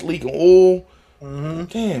 This bitch leaking oil.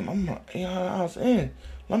 Damn, I'm like $800 in.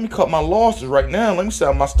 Let me cut my losses right now. Let me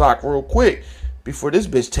sell my stock real quick before this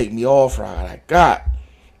bitch take me off for what I got.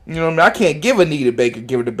 You know what I mean? I can't give Anita Baker,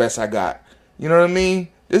 give her the best I got. You know what I mean?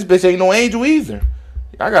 This bitch ain't no angel either.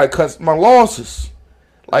 I gotta cut my losses.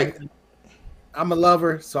 Like, I'm a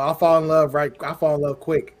lover, so I'll fall in love I fall in love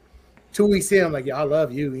quick. 2 weeks in, I'm like, yo, I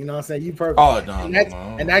love you. You know what I'm saying? You perfect. Oh no,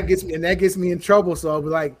 and that gets me in trouble. So I'll be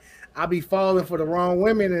like, I'll be falling for the wrong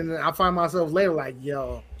women, and I find myself later like,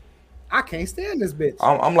 yo, I can't stand this bitch.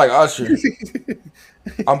 I'm like Usher.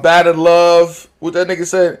 I'm bad at love. What that nigga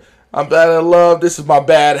said? I'm bad at love. This is my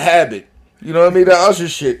bad habit. You know what I mean? That Usher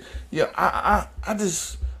shit. Yeah, I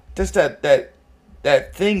just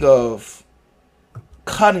that thing of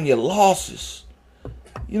cutting your losses.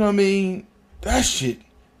 You know what I mean? That shit.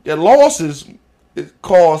 Your losses it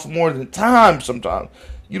costs more than time sometimes.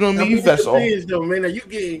 You know what I mean? That's all. Though, man,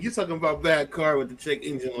 you talking about bad car with the check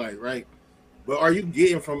engine light, right? But are you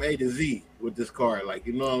getting from A to Z with this car? Like,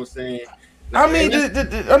 you know what I'm saying? I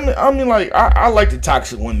mean, like I like the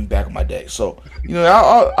toxic women back in my day. So you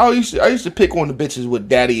know, I used to pick on the bitches with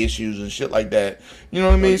daddy issues and shit like that. You know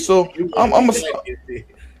what I mean? So I'm a,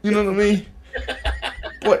 you know what I mean?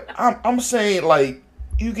 But I'm saying like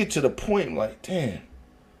you get to the point like, damn,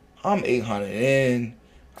 I'm 800 in.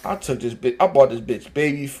 I took this bitch. I bought this bitch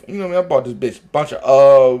baby. You know what I mean? I bought this bitch bunch of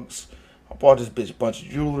Uggs. I bought this bitch bunch of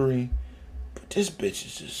jewelry. But this bitch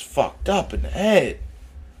is just fucked up in the head.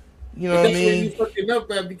 You know what I mean? That's where you fucking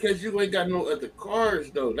up at because you ain't got no other cars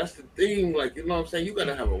though. That's the thing. Like, you know what I'm saying? You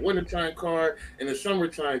gotta have a wintertime car and a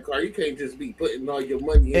summertime car. You can't just be putting all your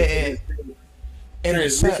money into and the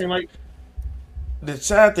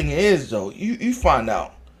sad thing is though, you find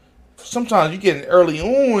out sometimes you get early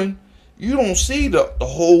on, you don't see the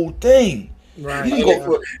whole thing. Right. You can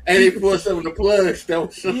go, and they put some of the plugs though.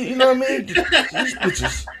 You know what I mean? These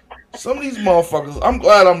bitches, some of these motherfuckers. I'm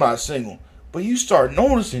glad I'm not single, but you start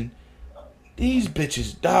noticing. These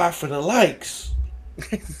bitches die for the likes.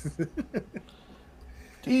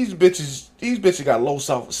 These bitches got low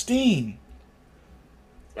self-esteem.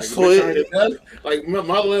 Like, So bitch ain't enough. Like my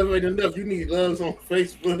love ain't enough. You need loves on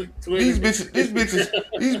Facebook, Twitter. these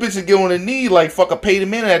bitches get on their knee like fuck a paid a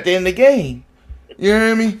minute at the end of the game. You know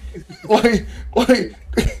what I mean? Like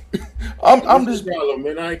I'm just problem,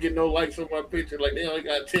 man. I ain't getting no likes on my picture. Like they only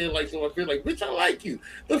got 10 likes on my picture. Like, bitch, I like you.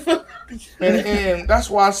 The fuck? and that's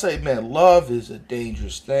why I say, man, love is a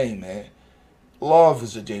dangerous thing, man. Love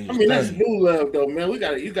is a dangerous I mean, thing. that's new love, though, man.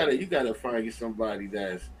 You gotta find you somebody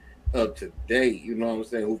that's up to date. You know what I'm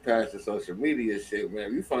saying? Who passed the social media shit,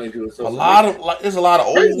 man? You find you a social There's a lot of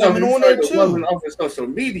old women on there too. Women off of social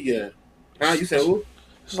media. Now you said who?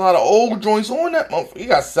 There's a lot of old joints on that motherfucker. You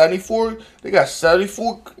got 74. They got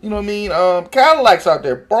 74. You know what I mean? Cadillacs out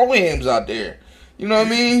there, Brohams out there. You know what I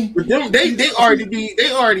mean? But them, they already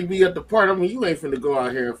be at the part. I mean, you ain't finna go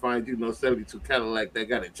out here and find you no 72 Cadillac that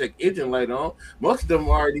got a check engine light on. Most of them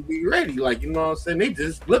already be ready. Like, you know what I'm saying? They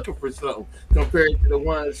just looking for something compared to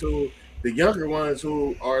the younger ones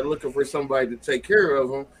who are looking for somebody to take care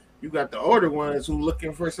of them. You got the older ones who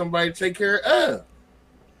looking for somebody to take care of.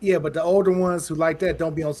 Yeah, but the older ones who like that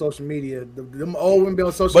don't be on social media. Them old women be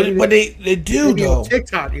on social media. But they do they be though. on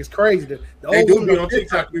TikTok. It's crazy. The They old do women be on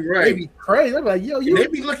TikTok, be right. They be crazy. They be like, yo, And they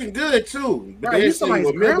be looking good too. But Right, they you say, somebody's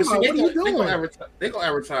well, grandma, see, what are you doing? They gonna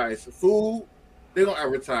advertise food. They gonna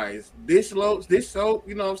advertise dish soap.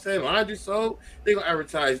 You know what I'm saying? Laundry soap. They gonna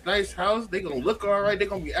advertise nice house. They gonna look all right. They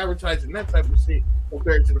gonna be advertising that type of shit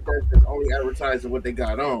compared to the person that's only advertising what they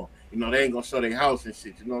got on. You know, they ain't gonna show their house and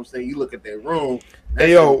shit. You know what I'm saying? You look at their room.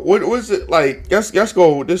 Hey yo, what's it like? Let's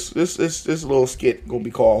go. This little skit gonna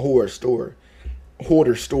be called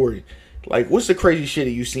Hoarder Story. Like, what's the crazy shit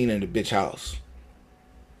that you seen in the bitch house?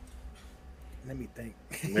 Let me think.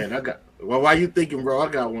 Man, why you thinking, bro? I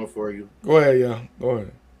got one for you. Go ahead, yeah. Go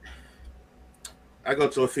ahead. I go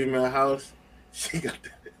to a female house. She got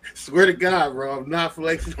swear to God, bro. I'm not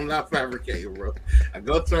flexing. I'm not fabricating, bro. I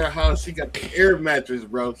go to her house. She got the air mattress,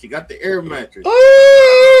 bro. She got the air mattress.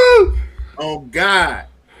 Oh God,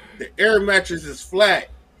 the air mattress is flat.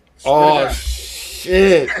 Oh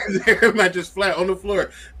shit! The air mattress flat on the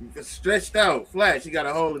floor, stretched out, flat. She got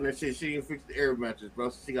a hole in her shit. She didn't fix the air mattress, bro.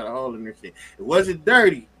 So she got a hole in her shit. It wasn't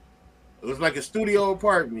dirty. It was like a studio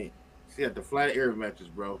apartment. She had the flat air mattress,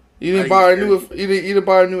 bro. You didn't buy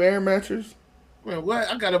a new air mattress? Man, what?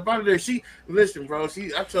 I got up out of there. Listen, bro.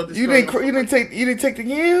 I told this. You didn't take the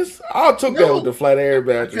yams? I took that with the flat air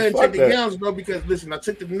mattress. I couldn't take the yams, bro, because listen, I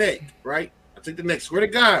took the neck, right? I took the neck. Swear to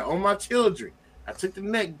God, on my children, I took the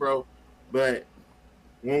neck, bro. But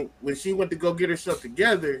when she went to go get herself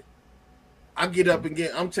together, I get up and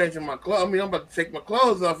I'm changing my clothes. I mean, I'm about to take my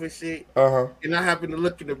clothes off and shit. And I happen to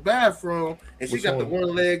look in the bathroom, and she got the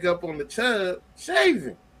one leg up on the tub,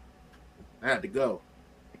 shaving. I had to go.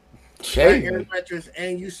 Shaving air mattress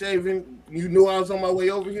and you shaving. You knew I was on my way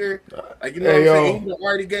over here. Like, you know what I'm saying? He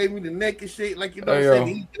already gave me the neck and shit. Like, you know what I'm saying?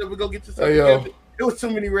 He get up and go get yourself together. It was too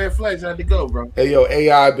many red flags. I had to go, bro. Hey yo,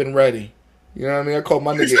 AI been ready. You know what I mean? I call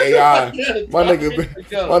my nigga AI. my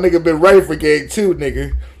nigga been ready for game 2,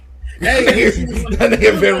 nigga. Hey, that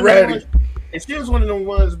nigga been ready. And she was one of them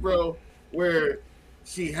ones, bro, where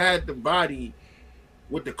she had the body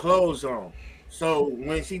with the clothes on. So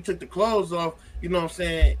when she took the clothes off, you know what I'm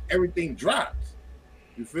saying, everything dropped.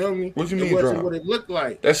 You feel me? What you mean it wasn't drop? What it looked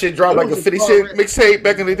like. That shit dropped like a 50 Cent mixtape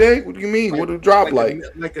back in the day? What do you mean? What did it drop like?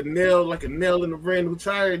 Like a nail in a brand new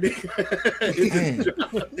tire.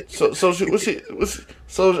 So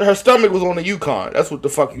her stomach was on the Yukon. That's what the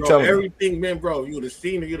fuck you telling me. Everything, man, bro. You would have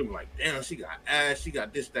seen her. You'd have been like, damn, she got ass. She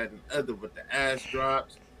got this, that, and the other. But the ass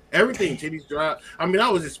drops. Everything, titties drop. I mean, I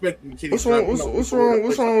was expecting titties. What's wrong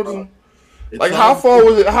with them? Like, how far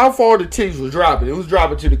was it? How far the titties was dropping? It was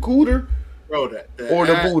dropping to the cooter, bro. The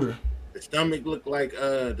booter. The stomach looked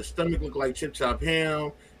like chip chop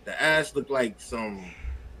ham. The ass looked like some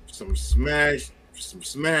smash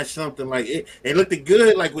something like it. It looked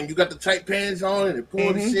good, like when you got the tight pants on and it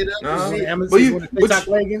pulled the shit up. TikTok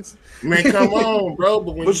leggings. Man, come on, bro.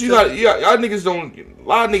 But when y'all niggas don't. A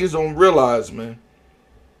lot of niggas don't realize, man.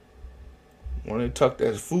 When they tuck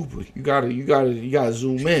that fupa, you gotta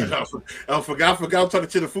zoom in. I forgot. I'm talking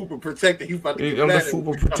to the fupa protector. He about to get I'm the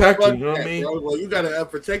fupa protector. You know what I mean? Bro. Well, you gotta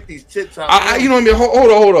protect these tits. You know what I mean?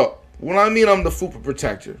 Hold up. When I mean I'm the fupa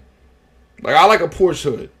protector, like I like a Porsche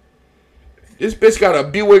hood. This bitch got a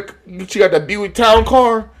Buick. She got the Buick town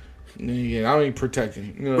car. Yeah, I ain't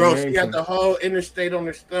protecting. You know bro, she got the whole interstate on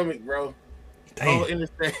her stomach, bro. Damn. The whole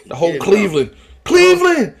interstate. The whole Cleveland. Bro.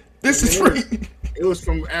 Cleveland. This is free. It was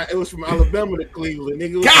from Alabama to Cleveland,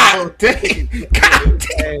 nigga. God damn.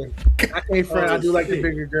 I can't front. I do like the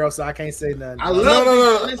bigger girl, so I can't say nothing. I love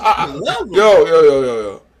I love them.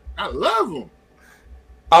 Yo. I love them.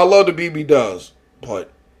 I love the BB does,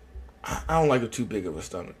 but I don't like a too big of a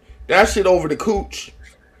stomach. That shit over the cooch.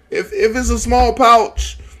 If it's a small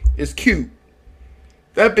pouch, it's cute.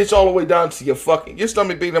 That bitch all the way down to your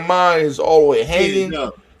stomach bigger than mine is all the way hanging.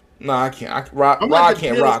 Nah, I can't. I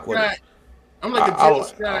can't rock with it. I'm like a Jill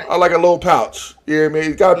Scott. I like a little pouch. Yeah,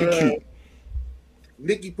 man, it's gotta be cute.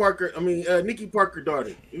 Nikki Parker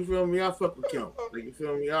daughter. You feel me? I fuck with Kim. Like, you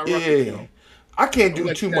feel me? I rock with Kim. I can't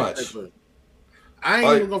do too much. I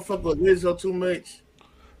ain't even gonna fuck with Lizzo too much.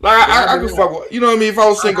 Like I can fuck with, you know what I mean? If I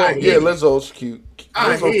was single, Lizzo's cute.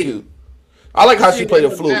 Lizzo's cute. I like how she played the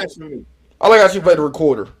flute. I like how she played the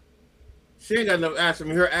recorder. She ain't got no ass for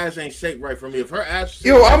me. Her ass ain't shaped right for me. If her ass,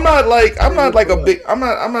 I'm not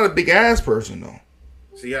a big ass person though.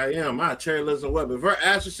 See, I am. I cherry Lizzo up. If her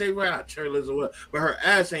ass was shaped right, I cherry Lizzo up. But her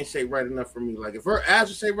ass ain't shaped right enough for me. Like if her ass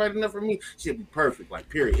was shaped right enough for me, she'd be perfect. Like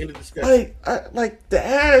period. End of discussion. Like the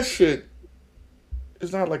ass shit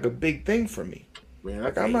is not like a big thing for me. Man,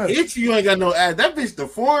 like I'm not. You ain't got no ass. That bitch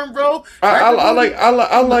deformed, bro. I like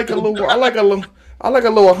a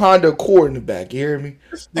little Honda Accord in the back. You hear me?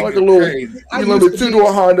 I like a little, the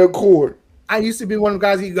two-door Honda Accord. I used to be one of the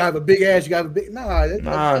guys. You have a big ass. You got a big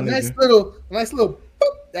a nice little.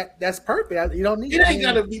 Boop, that's perfect. You don't need. It ain't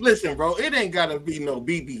gotta be. Listen, bro. It ain't gotta be no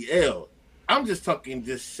BBL. I'm just talking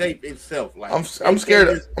just shape itself. Like I'm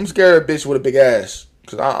scared. I'm scared of a bitch with a big ass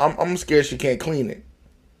because I'm scared she can't clean it.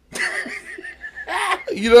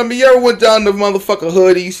 You know what I mean? You ever went down the motherfucker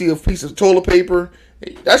hood and you see a piece of toilet paper?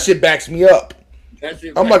 That shit backs me up.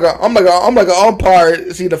 I'm like an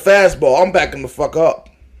umpire. See the fastball. I'm backing the fuck up.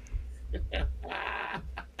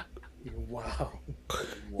 Wow.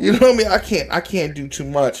 You know what I mean? I can't do too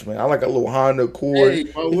much, man. I like a little Honda Accord.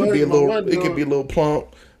 It could be a little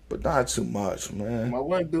plump, but not too much, man. My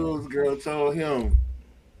one dude's girl told him,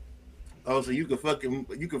 "Oh, so you can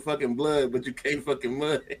fucking blood, but you can't fucking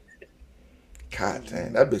mud." God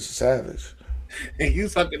damn, that bitch is savage. And you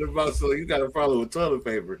talking about so you gotta follow with toilet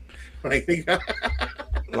paper. Like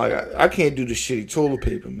I can't do the shitty toilet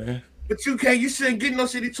paper, man. But you can't. You shouldn't get no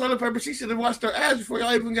shitty toilet paper. She should have washed her ass before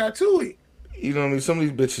y'all even got to it. You know what I mean? Some of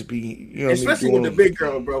these bitches be, especially with the big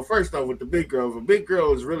girl, bro. First off, with the big girl, if a big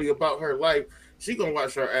girl is really about her life, she gonna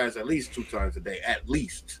wash her ass at least 2 times a day, at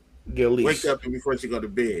least. Yeah, at least. Wake up and before she go to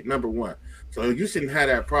bed. Number one. So you shouldn't have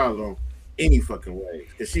that problem any fucking way,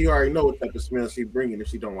 because she already know what type of smell she bringing if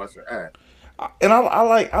she don't wash her ass. And I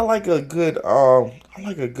like a good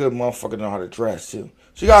motherfucker know how to dress too.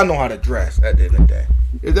 She gotta know how to dress at the end of the day.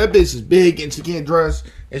 If that bitch is big and she can't dress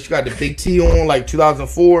and she got the big T on like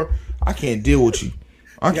 2004, I can't deal with you.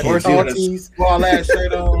 I can't deal with you. Small ass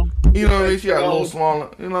shirt on. You know what I mean? She got a little smaller.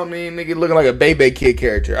 You know what I mean? Nigga looking like a baby kid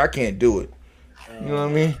character. I can't do it. You know what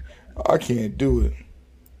I mean? I can't do it.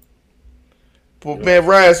 But man,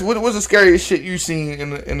 Raz, what's the scariest shit you seen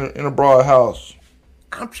in a broad house?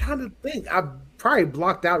 I'm trying to think. I've probably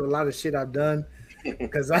blocked out a lot of shit I've done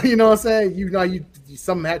because you know what I'm saying.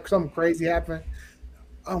 Something crazy happened.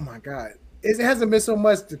 Oh my god, it hasn't been so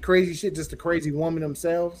much the crazy shit, just the crazy woman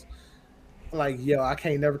themselves. Like I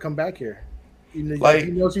can't never come back here.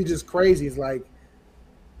 She's just crazy. It's like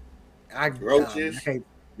roaches.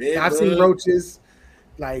 I've seen roaches.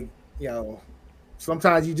 Like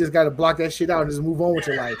sometimes you just got to block that shit out and just move on with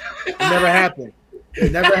your life. It never happened.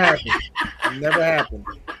 It never happened.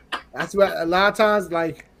 That's what a lot of times,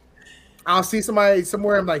 like, I'll see somebody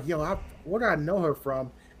somewhere. I'm like, where do I know her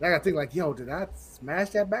from? And I got to think, like, did I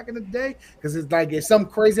smash that back in the day? Because it's like, if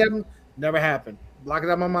something crazy happened, never happened. Block it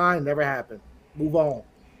out of my mind, never happened. Move on.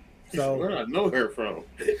 So where do I know her from?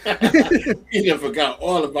 He done forgot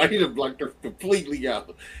all about it. He done blocked her completely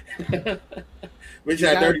out. But you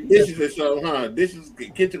had dirty dishes or something, huh?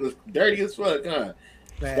 Kitchen was dirty as fuck, huh?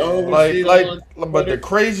 But the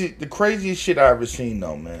craziest shit I ever seen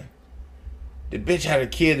though, man. The bitch had a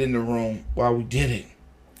kid in the room while we did it.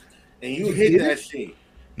 And you hit that shit.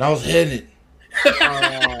 And I was hitting it.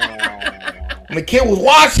 And the kid was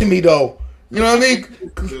watching me though. You know what I mean?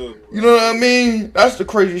 You know what I mean? That's the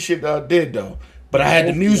craziest shit that I did though. But I had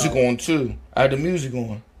the music on too. I had the music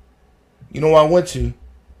on. You know where I went to?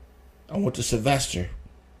 I went to Sylvester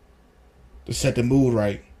to set the mood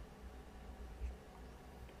right.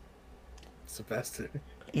 Sylvester.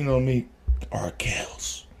 You know what I mean?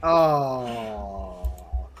 Arkells. Oh.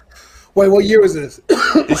 Wait, what year was this?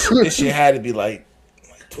 This shit had to be like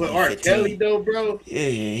R. Kelly though, bro? Yeah,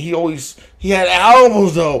 he had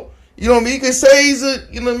albums though. You know what I mean? You can say he's a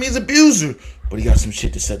abuser, but he got some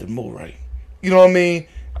shit to set the mood right. You know what I mean?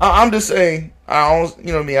 I'm just saying, I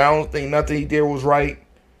don't think nothing he did was right,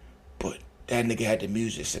 but that nigga had the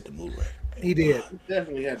music set the mood right. He did. He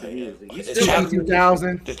definitely had the music.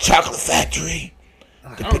 The Chocolate Factory. The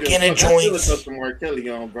I don't give a beginning fuck. I still joints. throw some R. Kelly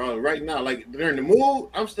on, bro. Right now, like during the mood,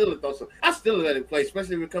 I'm still throw some. I still let it play,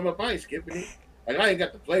 especially if it come up. I ain't skipping it. Like I ain't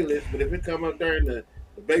got the playlist, but if it come up during the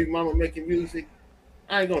baby mama making music,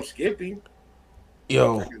 I ain't gonna skip him.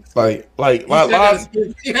 Yo, He said I gotta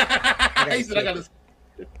skip. He said I gotta.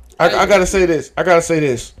 I gotta say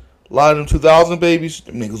this. A lot of them 2000 babies,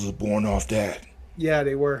 them niggas was born off that. Yeah,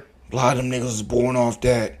 they were. A lot of them niggas was born off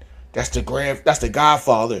that. That's the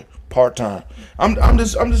Godfather part time. I'm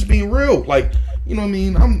just being real. Like, you know what I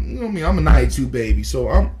mean? I'm a 92 baby, so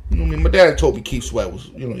my dad told me Keith Sweat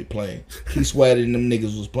was, he playing. Keith Sweat and them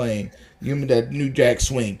niggas was playing. You remember that New Jack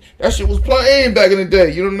Swing? That shit was playing back in the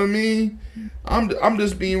day. You know what I mean? I'm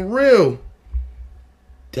just being real.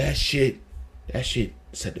 That shit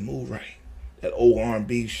set the mood right. That old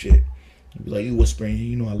R&B shit. You be like, you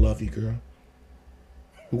whispering, I love you, girl.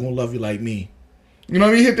 Who gonna love you like me? You know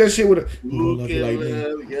what I mean? Hit that shit with a who gonna love you like me?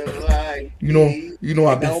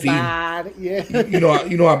 I've been feeding.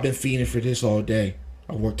 Yeah. I've been feeding for this all day.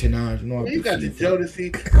 I work 10 hours. You got the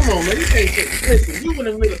Jodeci. Come on, man. You can't listen. You in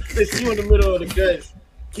the middle. Listen, you in the middle of the guts.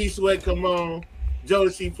 Keith Sweat come on.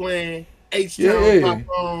 Jodeci playing. H-Town pop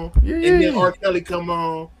on. And then R. Kelly come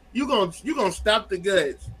on. You gonna stop the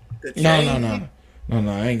guts. No. I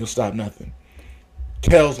ain't gonna stop nothing.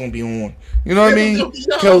 Kel's gonna be on. You know what I mean?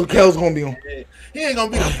 Kel's gonna be on. He ain't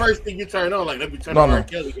gonna be the first thing you turn on. Like, let me turn on R.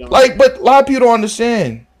 Kelly on. Like, but a lot of people don't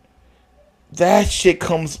understand. That shit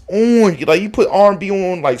comes on. Like, you put R&B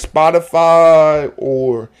on like Spotify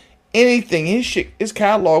or anything, his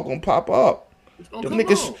catalog gonna pop up. Them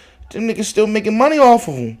niggas still making money off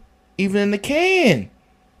of him, even in the can.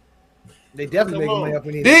 They definitely making money off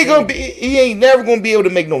of him. He ain't never gonna be able to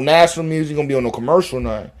make no national music. Gonna be on no commercial or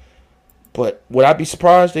nothing. But would I be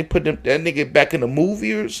surprised they put that nigga back in a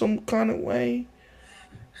movie or some kind of way?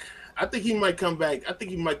 I think he might come back.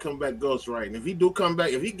 ghostwriting. If he do come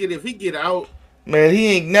back, if he get out, man, he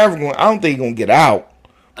ain't never going. I don't think he gonna get out.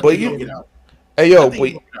 But he'll get out. Hey yo,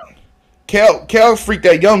 but Kel freaked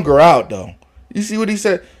that young girl out though. You see what he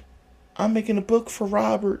said? I'm making a book for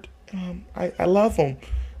Robert. I love him.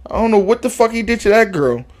 I don't know what the fuck he did to that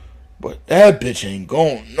girl, but that bitch ain't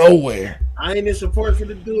going nowhere. I ain't in support for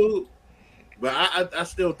the dude. But I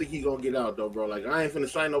still think he gonna get out though, bro. Like I ain't finna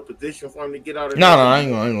sign no petition for him to get out. No, I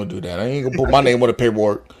ain't gonna do that. I ain't gonna put my name on the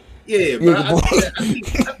paperwork. Yeah, but I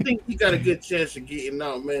think he got a good chance of getting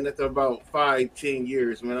out, man. After about 5-10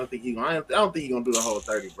 years, man. I don't think he gonna do the whole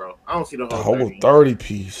 30, bro. I don't see the whole 30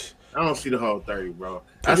 piece. I don't see the whole 30, bro.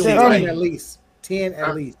 I see like, at least 10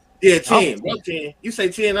 at least. Yeah, 10. 10. You say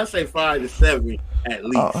 10, I say 5 to 7 at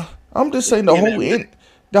least. I'm just saying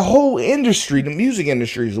the whole industry, the music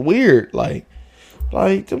industry is weird. Like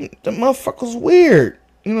the motherfuckers weird.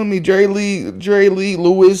 You know what I mean? Jerry Lee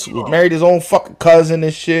Lewis was married his own fucking cousin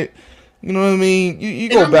and shit. You know what I mean? You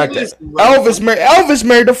go back there. Elvis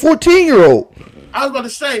married a 14-year-old. I was about to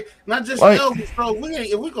say, not just Elvis, bro.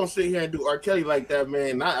 If we gonna sit here and do R. Kelly like that,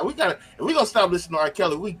 man, if we gonna stop listening to R.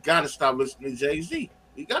 Kelly, we gotta stop listening to Jay-Z.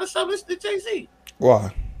 We gotta stop listening to Jay-Z.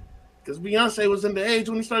 Why? Because Beyonce was in the age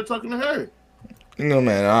when he started talking to her. You know,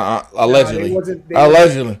 man, allegedly.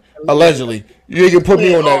 You can put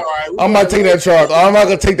me on that. I'm not taking that charge. I'm not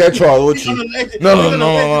gonna take that charge with you.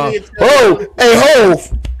 No.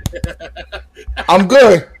 Hov. I'm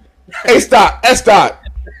good. Hey, stop. I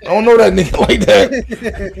don't know that nigga like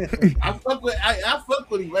that. I fuck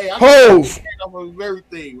with him, man. Hov.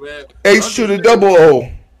 Everything, man. H to the double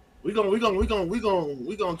O. We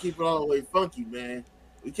gonna keep it all the way funky, man.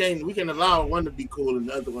 We can allow one to be cool and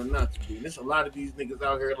the other one not to be. And there's a lot of these niggas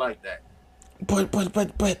out here like that. But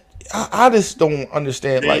I just don't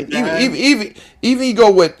understand. Like even you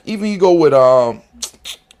go with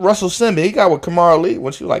Russell Simmons. He got with Kamara Lee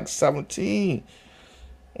when she was like 17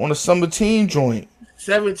 on a Summer Teen joint.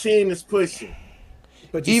 17 is pushing.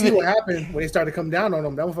 But you see what happened when they started to come down on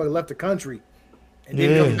him. That motherfucker left the country and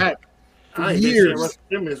didn't come back for years. Russell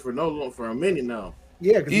Simmons for a minute now.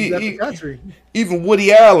 Yeah, because he left the country. Even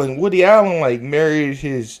Woody Allen like married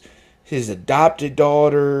his adopted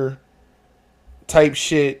daughter type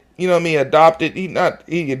shit. You know what I mean?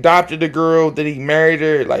 He adopted the girl, then he married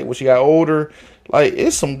her like when she got older. Like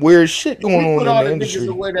it's some weird shit going on in the industry. We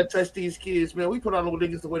put all the niggas the way that touch these kids, man. We put all the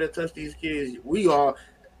niggas the way that touch these kids. We are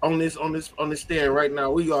on this stand right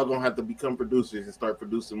now. We all gonna have to become producers and start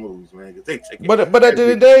producing movies, man. But at the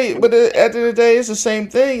end of the day, it's the same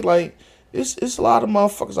thing. Like it's a lot of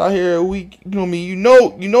motherfuckers out here. You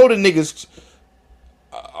know the niggas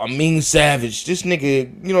a mean savage. This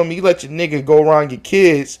nigga, you know what I mean? You let your nigga go around your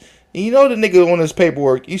kids, and you know the nigga on his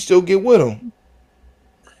paperwork, you still get with him.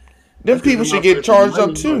 Them people should get charged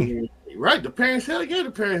up too. Right, the parents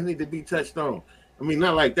need to be touched on. I mean,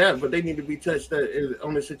 not like that, but they need to be touched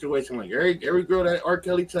on a situation like every girl that R.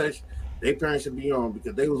 Kelly touched, their parents should be on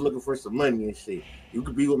because they was looking for some money and shit. You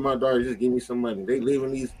could be with my daughter, just give me some money. They live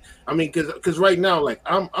in these. I mean, because right now, like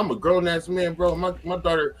I'm a grown ass man, bro. My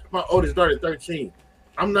oldest daughter, 13.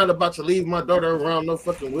 I'm not about to leave my daughter around no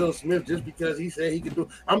fucking Will Smith just because he said he could do.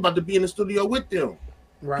 I'm about to be in the studio with them.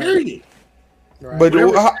 Right. Period. Right. But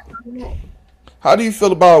how do you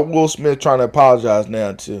feel about Will Smith trying to apologize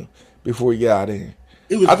now too before he get out of here?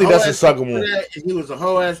 I think that's a sucker move. He was a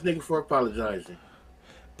whole ass nigga for apologizing.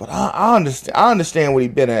 But I understand. I understand what he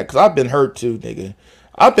been at because I've been hurt too, nigga.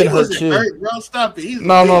 I've been hurt too. Hurt, bro. Stop it.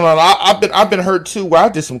 No. I've been hurt too. Where I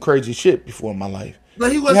did some crazy shit before in my life.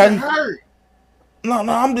 But he wasn't hurt. No.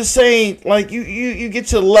 I'm just saying, like you get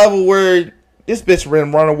to the level where this bitch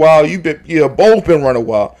been running wild. Both been running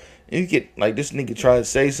wild. And you get like this nigga try to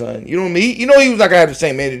say something. You know what I mean? You know he was not gonna have the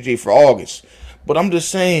same energy for August. But I'm just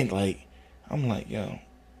saying, like, I'm like, yo,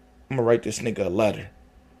 I'm gonna write this nigga a letter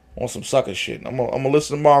on some sucker shit. I'm gonna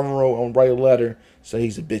listen to Marvin Rowe. I'm gonna write a letter say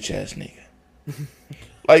he's a bitch ass nigga.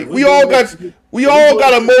 Like we all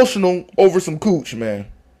got emotional over some cooch, man.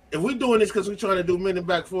 If we doing this because we trying to do Men in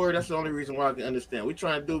Black 4, that's the only reason why I can understand. We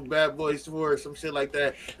trying to do Bad Boys 4 or some shit like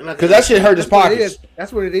that. Because that shit hurt his pockets.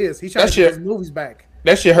 That's what it is. He's trying to get his movies back.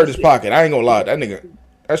 That shit hurt his pocket. I ain't gonna lie. That nigga.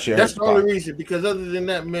 That shit hurt his pocket. That's the only reason. Because other than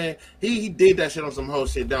that, man, he did that shit on some whole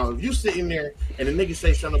shit down. If you sitting there and the nigga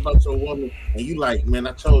say something about your woman and you like, man,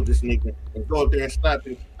 I told this nigga and go up there and slap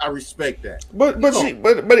him, I respect that.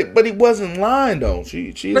 But he wasn't lying though.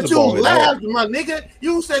 She's but a you ball-headed laughed, my nigga.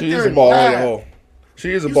 You sat there and laughed.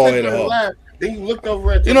 She is a ball-headed hoe. Then you looked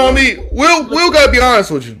over at you know what I mean? Will gotta be honest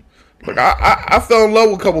with you. Like I fell in love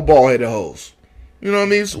with a couple ball-headed hoes. You know what I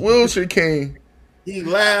mean? So Will shit came. He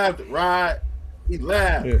laughed, right? He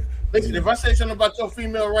laughed. Yeah. Listen, if I say something about your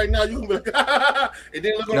female right now, you can be like, and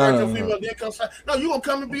then look over at your female, then come say, no, you gonna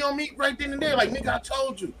come and be on me right then and there. Like, nigga, I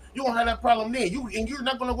told you. You won't have that problem then. You're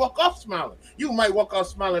not gonna walk off smiling. You might walk off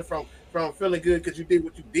smiling from feeling good because you did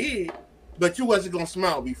what you did, but you wasn't gonna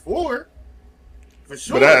smile before. For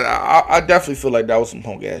sure. But I definitely feel like that was some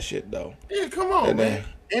punk ass shit though. Yeah, come on, man.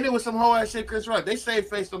 And it was some whole ass shit, Chris Rock. They saved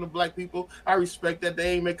face on the black people. I respect that.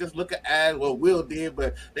 They ain't make us look at ass. Well, Will did,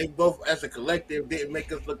 but they both, as a collective, didn't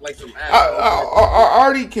make us look like some ass. I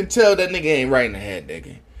already can tell that nigga ain't right in the head,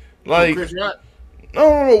 nigga. Like Chris Rock?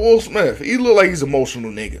 No, Will Smith. He look like he's an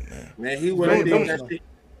emotional nigga, man. Man, he wouldn't do that shit.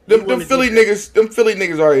 Them Philly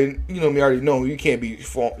niggas already, already know you can't be,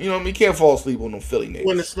 you can't fall asleep on them Philly niggas.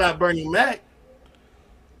 Wouldn't slap Bernie Mac.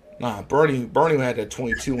 Nah, Bernie had that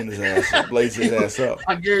 22 in his ass, blazed his ass up.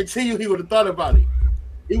 I guarantee you, he would have thought about it.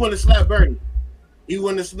 He wouldn't have slapped Bernie. He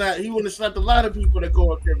wouldn't have slapped a lot of people that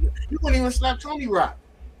go up there. He wouldn't even slap Tony Rock.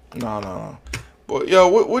 No. But yo,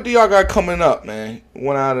 what do y'all got coming up, man?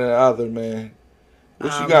 One out of the other, man.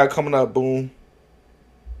 What you got coming up, Boom?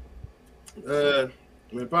 Or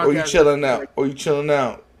you chilling out? I'll be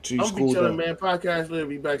chilling, man. Podcast will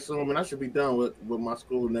be back soon, man. I should be done with my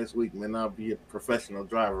school next week, man. I'll be a professional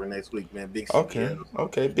driver next week, man. Big okay,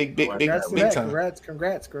 big time.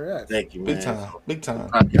 Congrats. Thank you, man. Big time.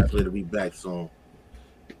 Podcast will be back soon.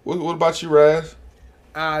 What about you, Raz?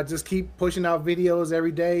 Just keep pushing out videos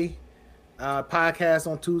every day. Podcast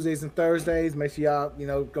on Tuesdays and Thursdays. Make sure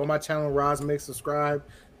y'all, go on my channel, Raz Mix, subscribe.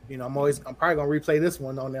 I'm probably gonna replay this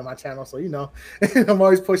one on my channel, so I'm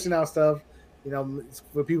always pushing out stuff.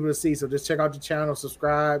 For people to see. So just check out the channel,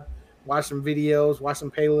 subscribe, watch some videos, watch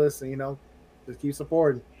some playlists, and just keep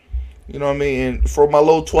supporting. You know what I mean? And for my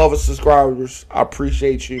low 12 subscribers, I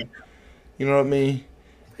appreciate you. You know what I mean?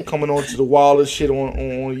 Coming on to the wildest shit on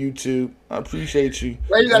YouTube. I appreciate you.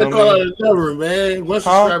 Why you gotta call out a number, man? One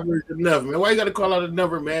subscriber is enough, man. Why you gotta call out a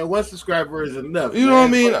number, man? One subscriber is enough. You know what I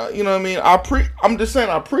mean? You know what I mean? I'm just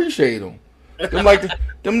saying I appreciate them.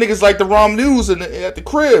 Them niggas like the Rom News at the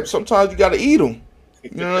crib. Sometimes you gotta eat them.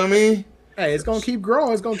 You know what I mean? Hey, it's gonna keep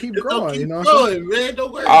growing. It's gonna keep growing. Keep growing, man.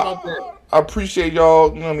 Don't worry about that. I appreciate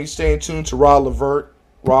y'all. You know what I mean? Staying tuned to Rod Levert,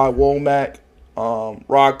 Rod Womack,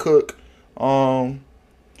 Rod Cook. I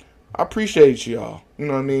appreciate y'all. You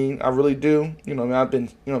know what I mean? I really do. You know what I mean? I've been.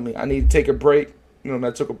 You know what I mean? I need to take a break. You know what I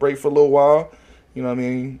mean? I took a break for a little while. You know what I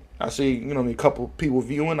mean? I see. You know what I mean? A couple people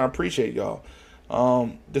viewing. I appreciate y'all.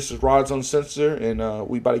 This is Rod's Uncensored, and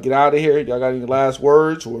we about to get out of here. Y'all got any last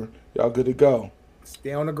words, or y'all good to go?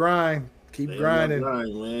 Stay on the grind. Keep grinding. On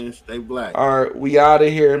the grind, man. Stay black. All right, we out of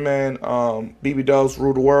here, man. BB Dubs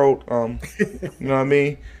rule the world. You know what I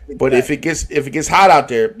mean? But if it gets hot out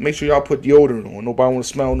there, make sure y'all put deodorant on. Nobody want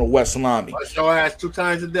to smell no wet salami. Wash your ass 2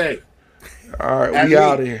 times a day. All right, we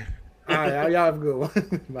out of here. All right, y'all have a good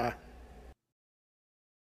one. Bye.